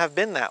lot of them have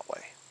been that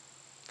way.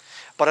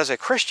 But as a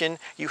Christian,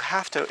 you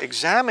have to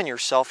examine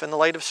yourself in the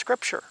light of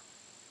Scripture.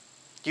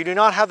 You do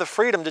not have the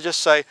freedom to just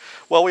say,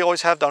 well, we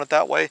always have done it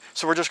that way,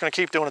 so we're just going to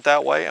keep doing it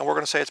that way, and we're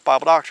going to say it's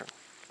Bible doctrine.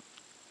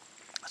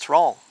 That's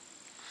wrong.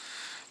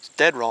 It's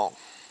dead wrong.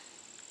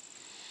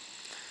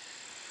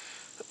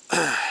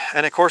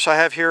 And of course I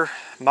have here,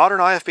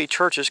 modern IFB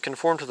churches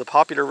conform to the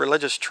popular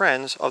religious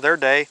trends of their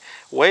day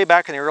way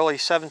back in the early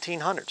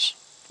 1700s.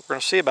 We're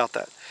going to see about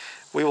that.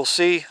 We will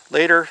see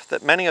later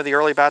that many of the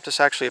early Baptists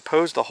actually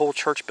opposed the whole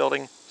church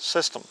building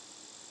system.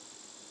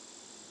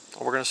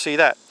 We're going to see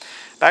that.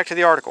 Back to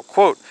the article.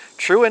 Quote,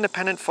 true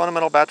independent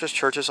fundamental Baptist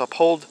churches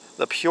uphold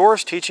the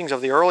purest teachings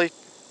of the early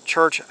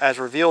church as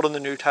revealed in the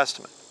New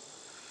Testament.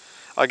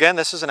 Again,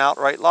 this is an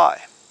outright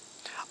lie.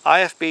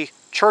 IFB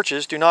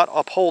churches do not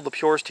uphold the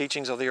purest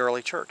teachings of the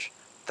early church.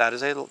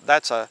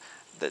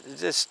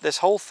 This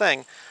whole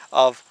thing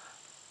of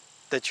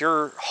that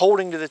you're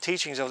holding to the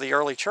teachings of the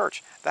early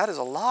church, that is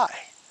a lie.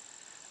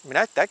 I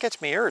mean, that gets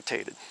me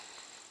irritated.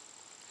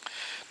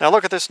 Now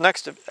look at this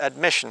next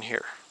admission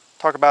here.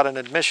 Talk about an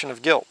admission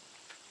of guilt.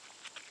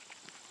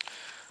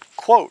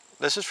 Quote,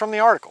 this is from the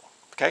article,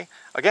 okay?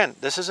 Again,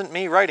 this isn't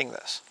me writing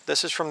this.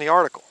 This is from the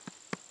article.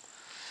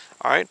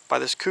 All right, by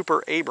this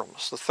Cooper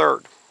Abrams III.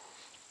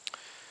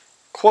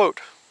 Quote,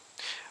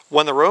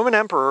 when the Roman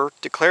emperor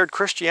declared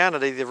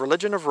Christianity the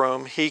religion of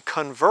Rome, he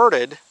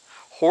converted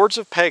hordes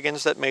of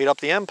pagans that made up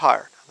the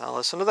empire. Now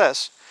listen to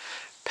this.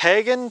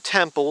 Pagan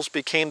temples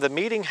became the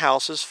meeting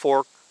houses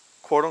for,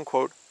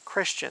 quote-unquote,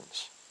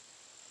 Christians.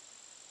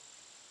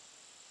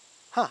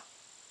 Huh.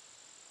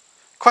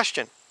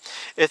 Question.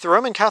 If the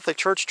Roman Catholic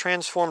Church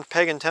transformed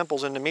pagan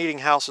temples into meeting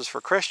houses for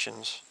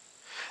Christians,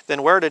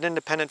 then where did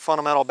independent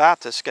fundamental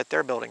Baptists get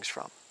their buildings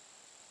from?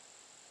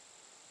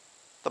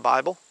 The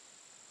Bible?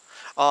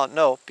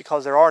 No,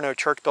 because there are no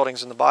church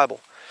buildings in the Bible.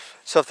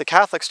 So if the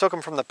Catholics took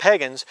them from the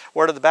pagans,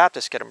 where did the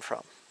Baptists get them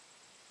from?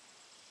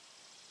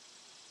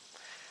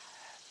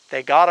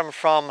 They got them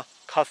from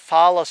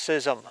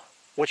Catholicism,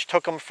 which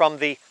took them from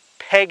the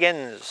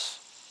pagans.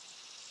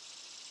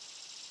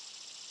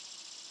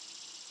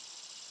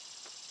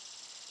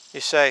 You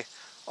say,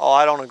 oh,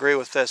 I don't agree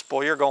with this.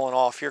 Boy, you're going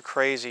off. You're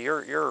crazy.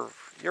 You're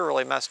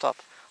really messed up.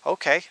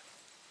 Okay,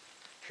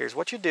 here's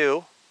what you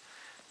do.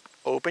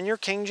 Open your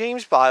King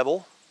James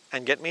Bible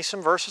and get me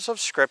some verses of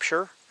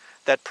Scripture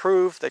that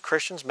prove that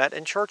Christians met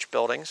in church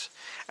buildings,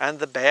 and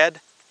the bad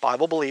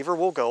Bible believer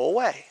will go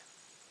away.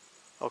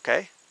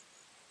 Okay?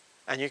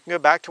 And you can go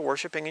back to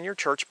worshiping in your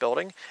church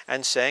building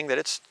and saying that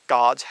it's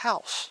God's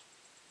house,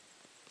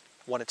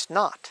 when it's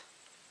not.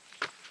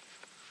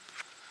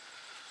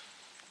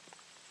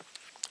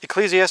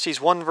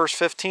 Ecclesiastes 1 verse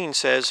 15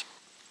 says,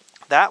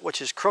 that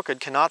which is crooked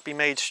cannot be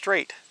made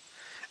straight,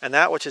 and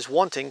that which is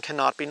wanting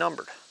cannot be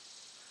numbered.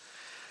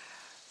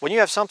 When you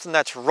have something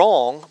that's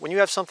wrong, when you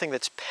have something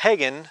that's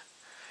pagan,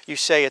 you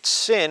say it's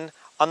sin,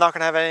 I'm not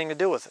going to have anything to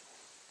do with it.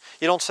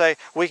 You don't say,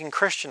 we can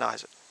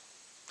Christianize it.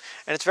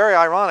 And it's very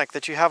ironic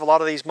that you have a lot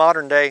of these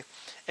modern day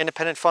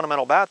independent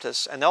fundamental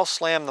Baptists, and they'll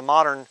slam the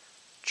modern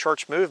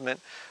church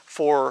movement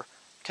for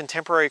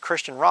contemporary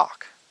Christian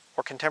rock.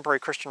 or contemporary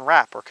Christian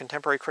rap or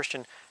contemporary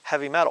Christian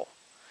heavy metal.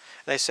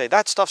 And they say,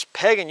 that stuff's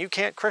pagan, you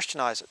can't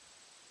Christianize it.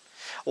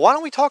 Why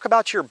don't we talk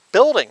about your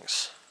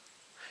buildings,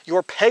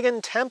 your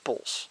pagan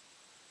temples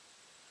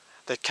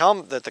that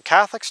the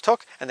Catholics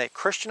took and they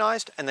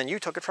Christianized, and then you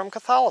took it from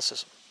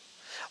Catholicism?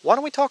 Why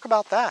don't we talk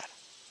about that?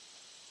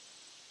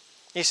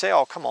 You say,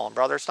 oh, come on,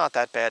 brother, it's not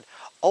that bad.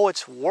 Oh,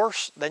 it's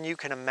worse than you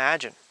can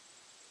imagine.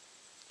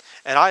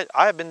 And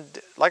I've been,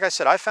 like I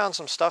said, I found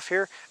some stuff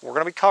here. We're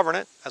going to be covering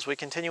it as we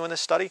continue in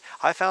this study.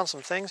 I found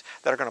some things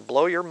that are going to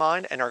blow your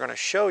mind and are going to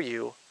show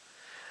you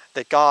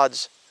that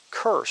God's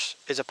curse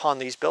is upon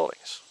these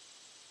buildings.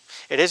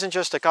 It isn't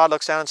just that God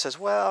looks down and says,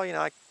 well, you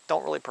know, I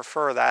don't really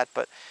prefer that,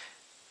 but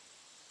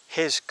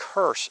His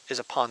curse is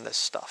upon this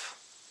stuff.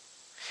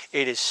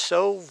 It is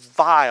so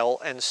vile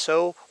and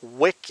so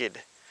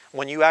wicked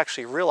when you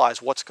actually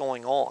realize what's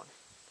going on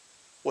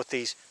with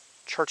these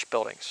church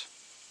buildings.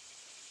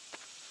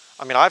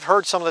 I mean, I've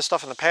heard some of this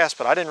stuff in the past,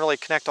 but I didn't really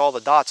connect all the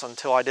dots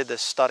until I did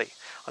this study,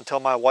 until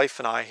my wife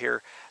and I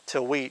here,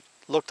 till we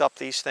looked up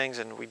these things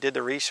and we did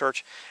the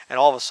research, and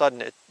all of a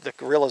sudden the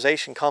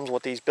realization comes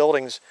with these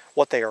buildings,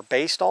 what they are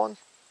based on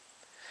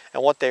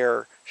and what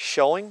they're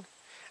showing,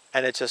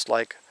 and it's just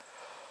like,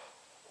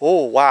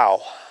 oh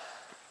wow,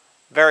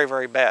 very,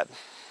 very bad.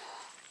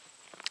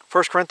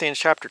 1 Corinthians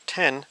chapter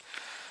 10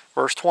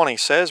 verse 20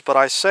 says, but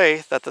I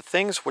say that the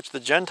things which the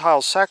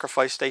Gentiles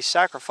sacrifice, they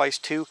sacrifice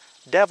to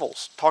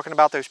devils, talking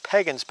about those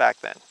pagans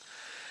back then,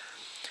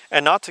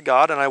 and not to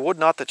God, and I would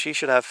not that ye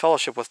should have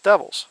fellowship with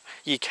devils.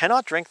 Ye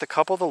cannot drink the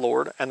cup of the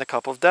Lord and the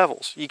cup of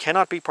devils. Ye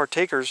cannot be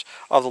partakers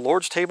of the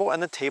Lord's table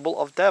and the table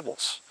of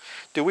devils.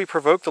 Do we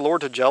provoke the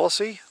Lord to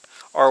jealousy?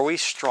 Are we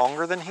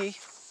stronger than He?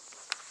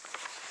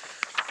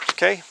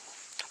 Okay,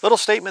 little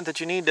statement that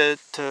you need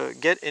to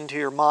get into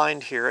your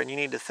mind here, and you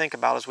need to think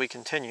about as we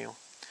continue.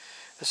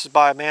 This is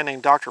by a man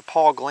named Dr.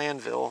 Paul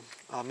Glanville,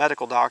 a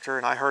medical doctor,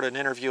 and I heard an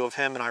interview of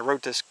him, and I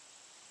wrote this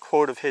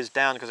quote of his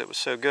down because it was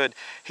so good.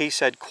 He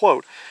said,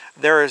 quote,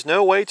 there is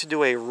no way to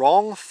do a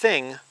wrong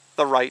thing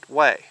the right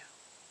way,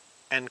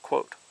 end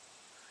quote.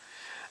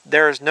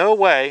 There is no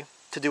way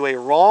to do a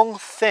wrong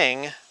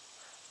thing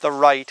the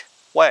right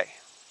way.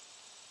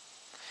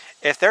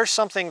 If there's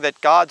something that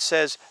God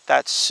says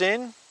that's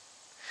sin,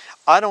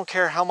 I don't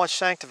care how much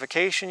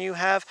sanctification you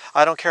have,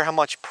 I don't care how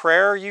much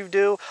prayer you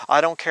do,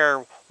 I don't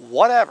care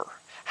whatever,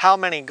 how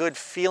many good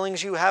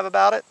feelings you have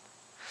about it.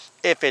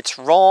 If it's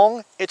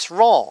wrong, it's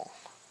wrong.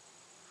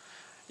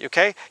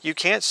 Okay? You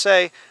can't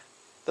say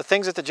the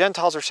things that the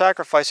Gentiles are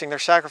sacrificing, they're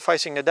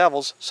sacrificing to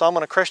devils, so I'm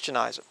going to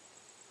Christianize it.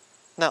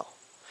 No.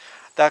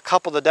 That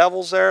cup of the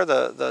devils there,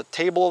 the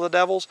table of the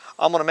devils,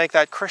 I'm going to make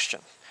that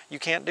Christian. You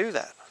can't do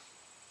that.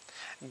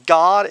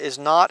 God is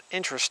not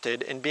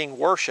interested in being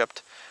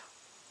worshipped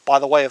by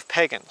the way of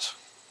pagans,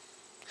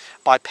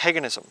 by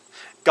paganism.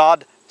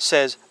 God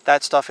says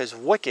that stuff is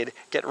wicked,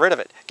 get rid of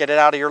it, get it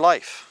out of your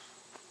life.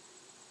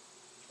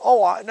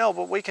 Oh, I know,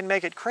 but we can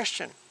make it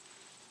Christian.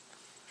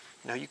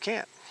 No, you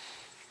can't.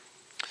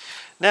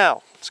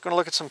 Now, let's going to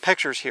look at some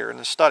pictures here in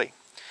the study.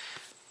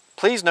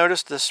 Please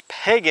notice this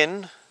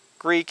pagan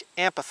Greek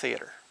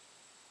amphitheater.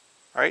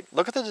 All right,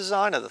 look at the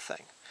design of the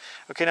thing.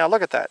 Okay, now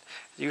look at that.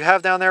 You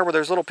have down there where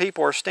those little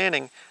people are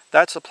standing,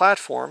 that's the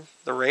platform,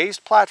 the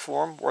raised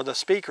platform where the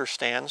speaker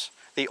stands,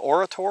 the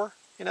orator,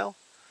 you know,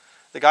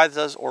 the guy that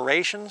does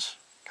orations,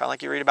 kind of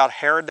like you read about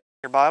Herod in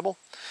your Bible.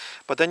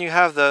 But then you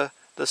have the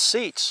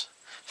seats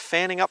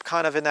fanning up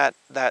kind of in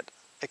that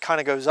it kind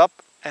of goes up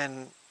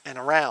and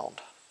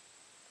around.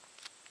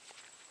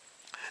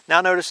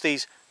 Now notice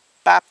these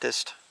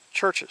Baptist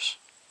churches.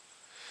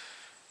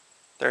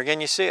 There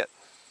again you see it.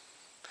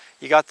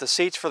 You got the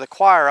seats for the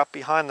choir up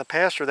behind the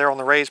pastor there on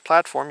the raised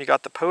platform. You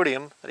got the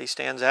podium that he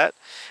stands at.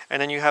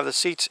 And then you have the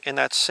seats in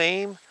that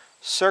same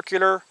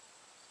circular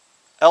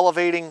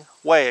elevating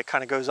way. It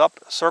kind of goes up,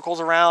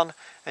 circles around,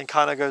 and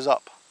kind of goes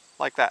up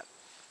like that.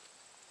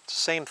 It's the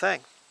same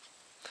thing.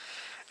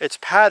 It's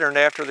patterned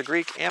after the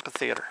Greek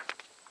amphitheater.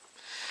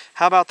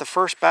 How about the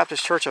First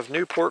Baptist Church of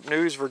Newport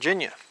News,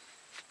 Virginia?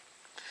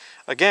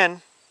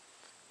 Again,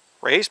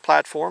 raised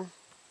platform,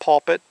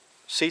 pulpit,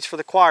 seats for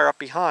the choir up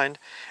behind,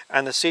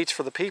 and the seats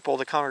for the people,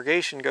 the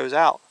congregation, goes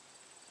out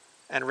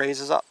and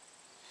raises up.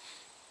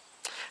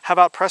 How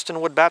about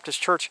Prestonwood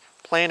Baptist Church,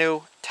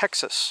 Plano,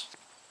 Texas?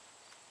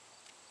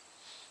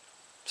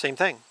 Same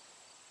thing.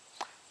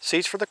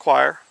 Seats for the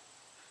choir.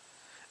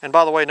 And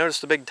by the way, notice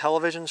the big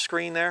television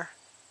screen there?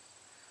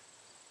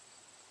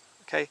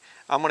 Okay,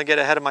 I'm going to get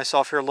ahead of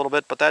myself here a little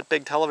bit, but that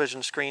big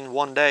television screen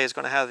one day is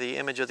going to have the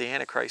image of the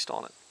Antichrist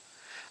on it.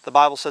 The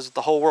Bible says that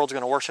the whole world's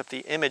going to worship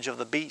the image of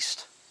the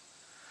beast.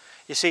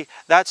 You see,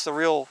 that's the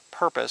real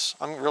purpose.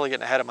 I'm really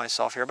getting ahead of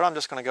myself here, but I'm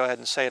just going to go ahead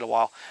and say it a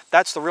while.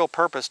 That's the real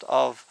purpose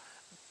of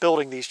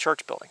building these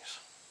church buildings.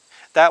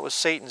 That was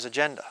Satan's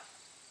agenda,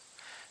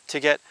 to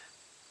get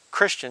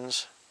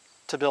Christians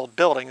to build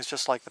buildings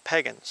just like the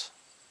pagans,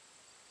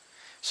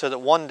 so that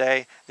one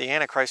day the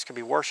Antichrist could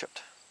be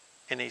worshipped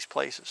in these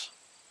places.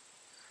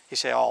 You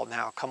say, oh,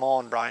 now, come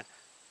on, Brian.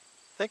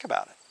 Think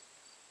about it.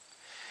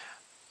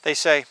 They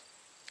say,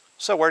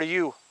 so where do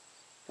you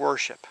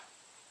worship.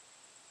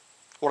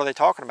 What are they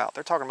talking about?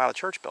 They're talking about a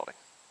church building.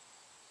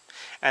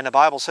 And the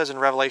Bible says in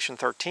Revelation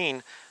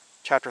 13,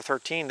 chapter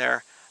 13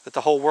 there, that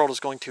the whole world is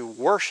going to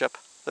worship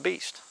the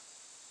beast.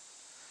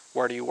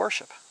 Where do you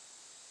worship?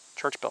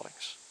 Church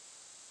buildings.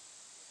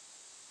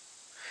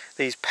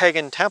 These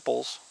pagan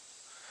temples,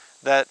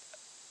 that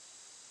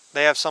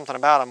they have something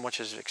about them which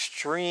is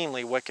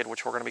extremely wicked,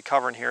 which we're going to be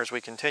covering here as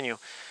we continue.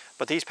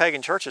 But these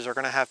pagan churches are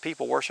going to have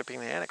people worshiping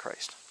the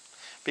Antichrist.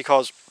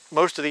 Because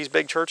most of these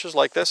big churches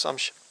like this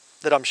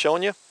that I'm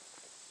showing you,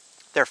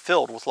 they're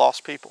filled with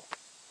lost people.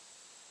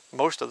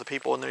 Most of the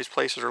people in these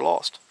places are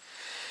lost.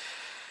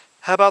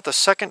 How about the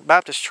Second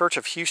Baptist Church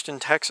of Houston,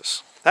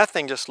 Texas? That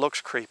thing just looks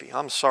creepy.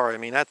 I'm sorry. I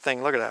mean, that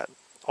thing, look at that.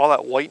 All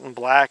that white and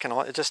black and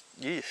all, it just,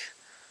 yeesh.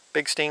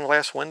 Big stained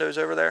glass windows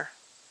over there.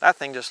 That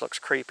thing just looks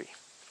creepy.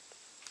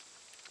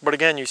 But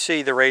again, you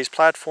see the raised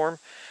platform.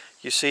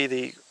 You see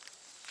the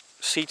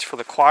seats for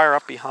the choir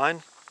up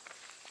behind.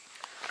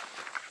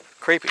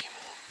 Creepy.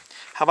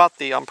 How about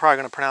the, I'm probably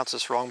going to pronounce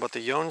this wrong, but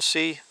the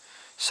Yonsei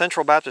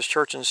Central Baptist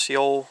Church in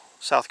Seoul,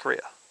 South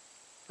Korea.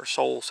 Or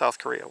Seoul, South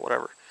Korea,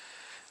 whatever.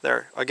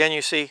 There, again,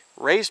 you see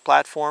raised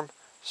platform,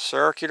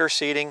 circular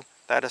seating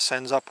that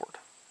ascends upward.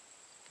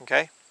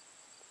 Okay?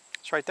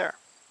 It's right there.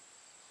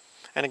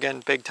 And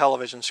again, big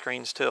television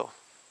screens too.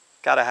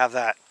 Got to have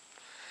that.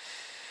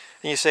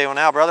 And you say, well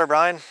now, Brother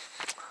Brian,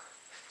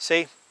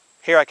 see,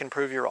 here I can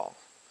prove you wrong.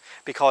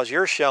 Because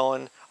you're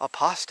showing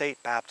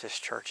apostate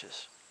Baptist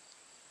churches.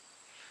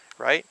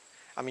 Right?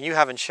 I mean, you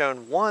haven't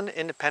shown one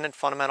independent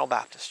fundamental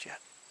Baptist yet.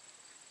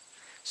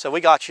 So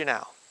we got you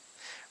now.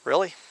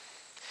 Really?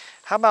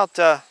 How about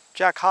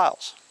Jack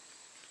Hyles,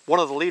 one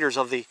of the leaders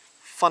of the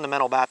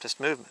Fundamental Baptist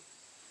movement?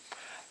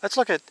 Let's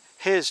look at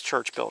his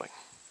church building.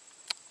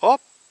 Oh,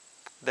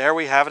 there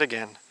we have it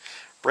again.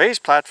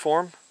 Raised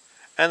platform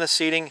and the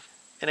seating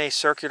in a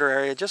circular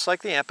area, just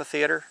like the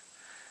amphitheater,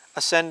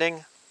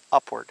 ascending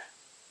upward.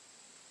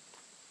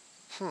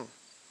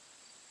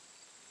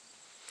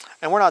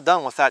 And we're not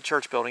done with that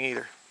church building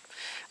either.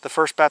 The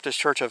First Baptist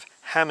Church of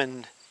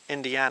Hammond,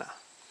 Indiana.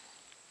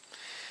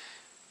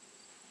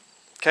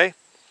 Okay?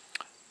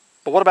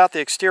 But what about the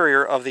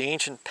exterior of the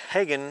ancient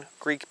pagan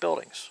Greek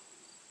buildings?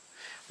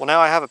 Well, now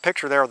I have a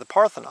picture there of the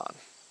Parthenon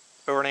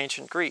over in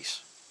ancient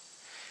Greece.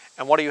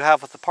 And what do you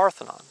have with the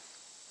Parthenon?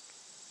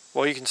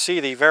 Well, you can see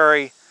the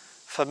very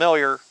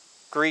familiar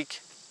Greek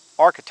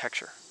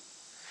architecture.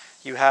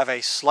 You have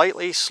a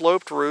slightly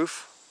sloped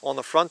roof on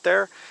the front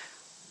there,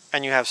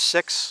 and you have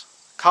 6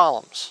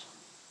 columns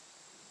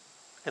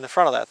in the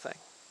front of that thing.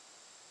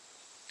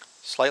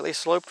 Slightly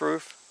sloped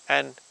roof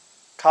and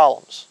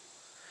columns.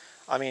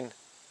 I mean,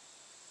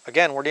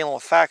 again, we're dealing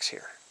with facts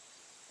here.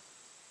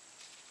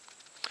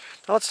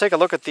 Now let's take a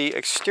look at the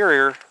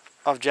exterior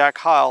of Jack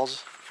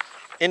Hyles'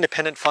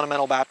 Independent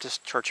Fundamental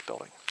Baptist Church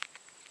building.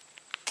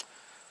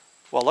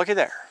 Well, looky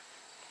there.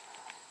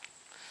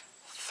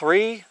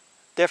 3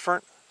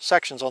 different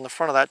sections on the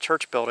front of that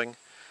church building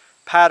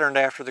patterned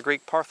after the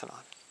Greek Parthenon.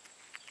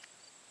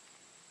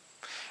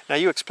 Now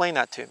you explain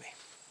that to me.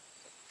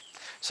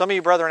 Some of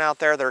you brethren out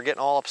there that are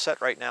getting all upset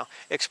right now,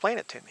 explain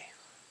it to me.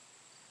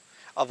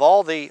 Of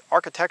all the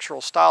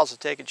architectural styles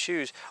that they could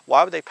choose,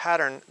 why would they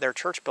pattern their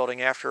church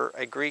building after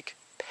a Greek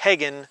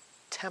pagan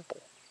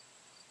temple?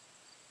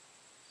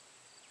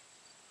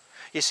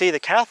 You see, the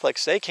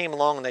Catholics, they came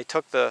along and they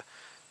took the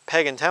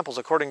pagan temples,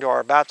 according to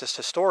our Baptist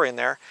historian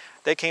there,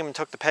 they came and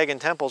took the pagan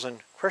temples and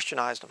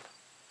Christianized them.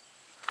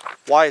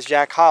 Why is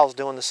Jack Hyles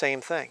doing the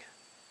same thing?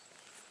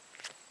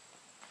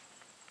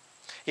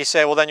 You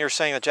say, well then you're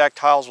saying that Jack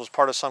Hyles was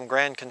part of some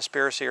grand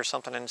conspiracy or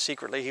something and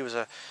secretly he was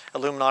a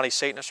Illuminati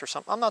Satanist or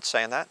something. I'm not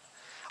saying that.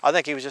 I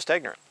think he was just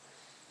ignorant.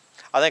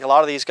 I think a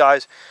lot of these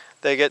guys,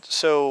 they get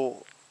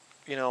so,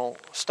 you know,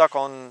 stuck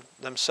on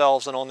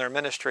themselves and on their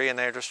ministry, and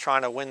they're just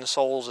trying to win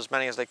souls, as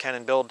many as they can,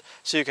 and build,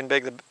 so you can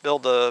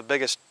build the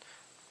biggest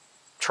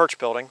church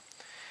building.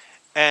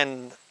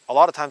 And a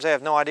lot of times they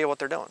have no idea what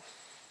they're doing.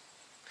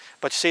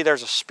 But you see,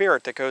 there's a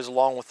spirit that goes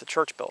along with the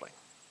church building.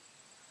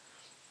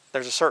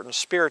 There's a certain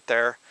spirit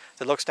there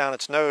that looks down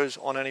its nose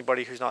on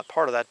anybody who's not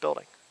part of that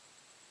building.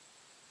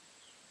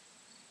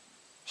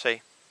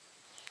 See?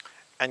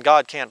 And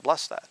God can't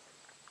bless that.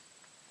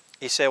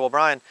 You say, well,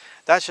 Brian,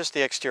 that's just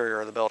the exterior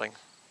of the building.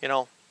 You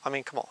know, I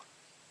mean, come on.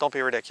 Don't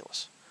be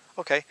ridiculous.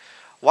 Okay,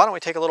 why don't we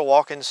take a little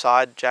walk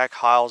inside Jack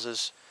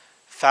Hyles'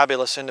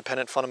 fabulous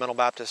Independent Fundamental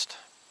Baptist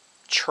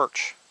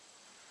Church.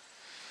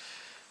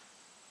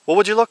 What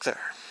would you look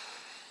there?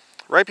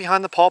 Right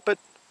behind the pulpit,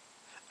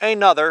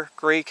 another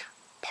Greek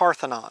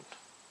Parthenon.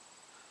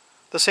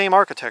 The same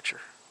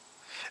architecture.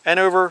 And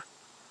over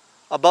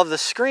above the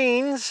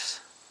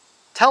screens,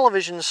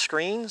 television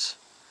screens,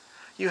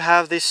 you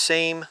have this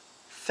same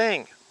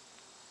thing.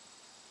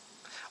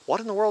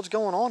 What in the world's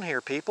going on here,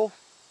 people?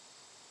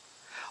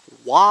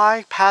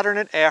 Why pattern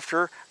it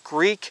after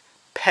Greek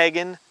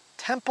pagan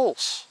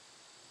temples?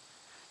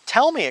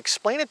 Tell me,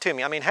 explain it to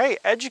me. I mean, hey,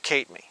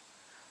 educate me,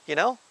 you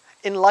know,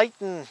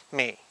 enlighten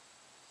me.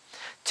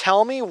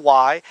 Tell me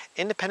why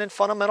independent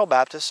fundamental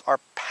Baptists are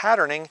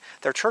patterning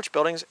their church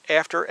buildings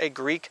after a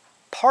Greek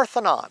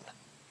Parthenon,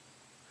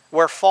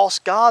 where false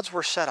gods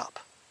were set up.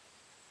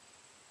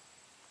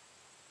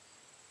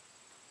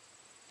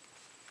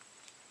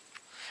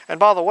 And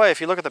by the way, if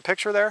you look at the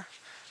picture there,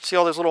 see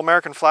all those little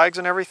American flags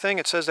and everything?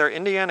 It says there,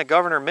 Indiana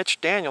Governor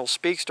Mitch Daniels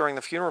speaks during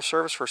the funeral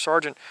service for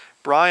Sergeant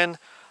Brian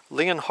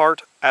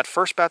Leonhardt at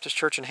First Baptist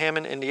Church in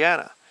Hammond,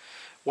 Indiana.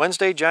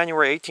 Wednesday,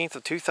 January 18th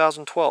of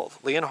 2012.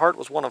 Leonhardt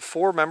was one of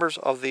 4 members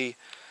of the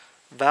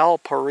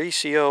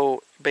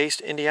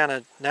Valparaiso-based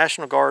Indiana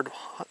National Guard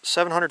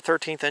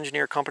 713th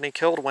Engineer Company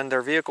killed when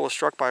their vehicle was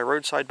struck by a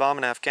roadside bomb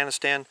in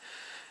Afghanistan.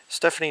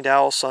 Stephanie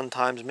Dowell,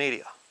 Sun-Times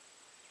Media.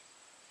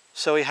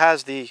 So he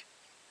has the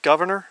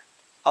governor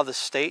of the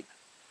state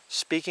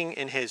speaking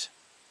in his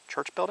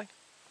church building.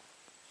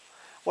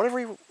 What did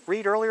we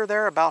read earlier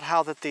there about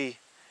how that the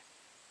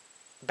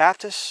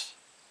Baptists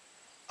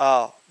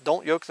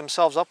don't yoke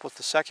themselves up with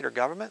the secular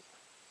government?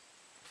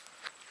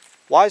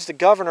 Why is the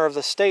governor of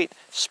the state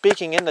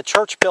speaking in the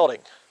church building?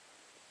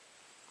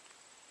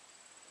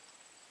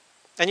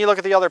 And you look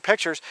at the other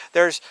pictures,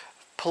 there's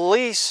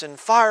police and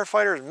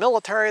firefighters,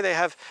 military,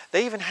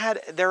 they even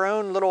had their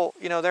own little,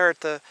 there at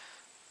the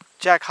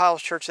Jack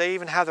Hyles Church, they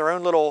even have their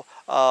own little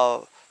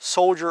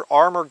soldier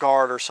armor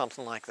guard or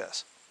something like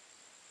this.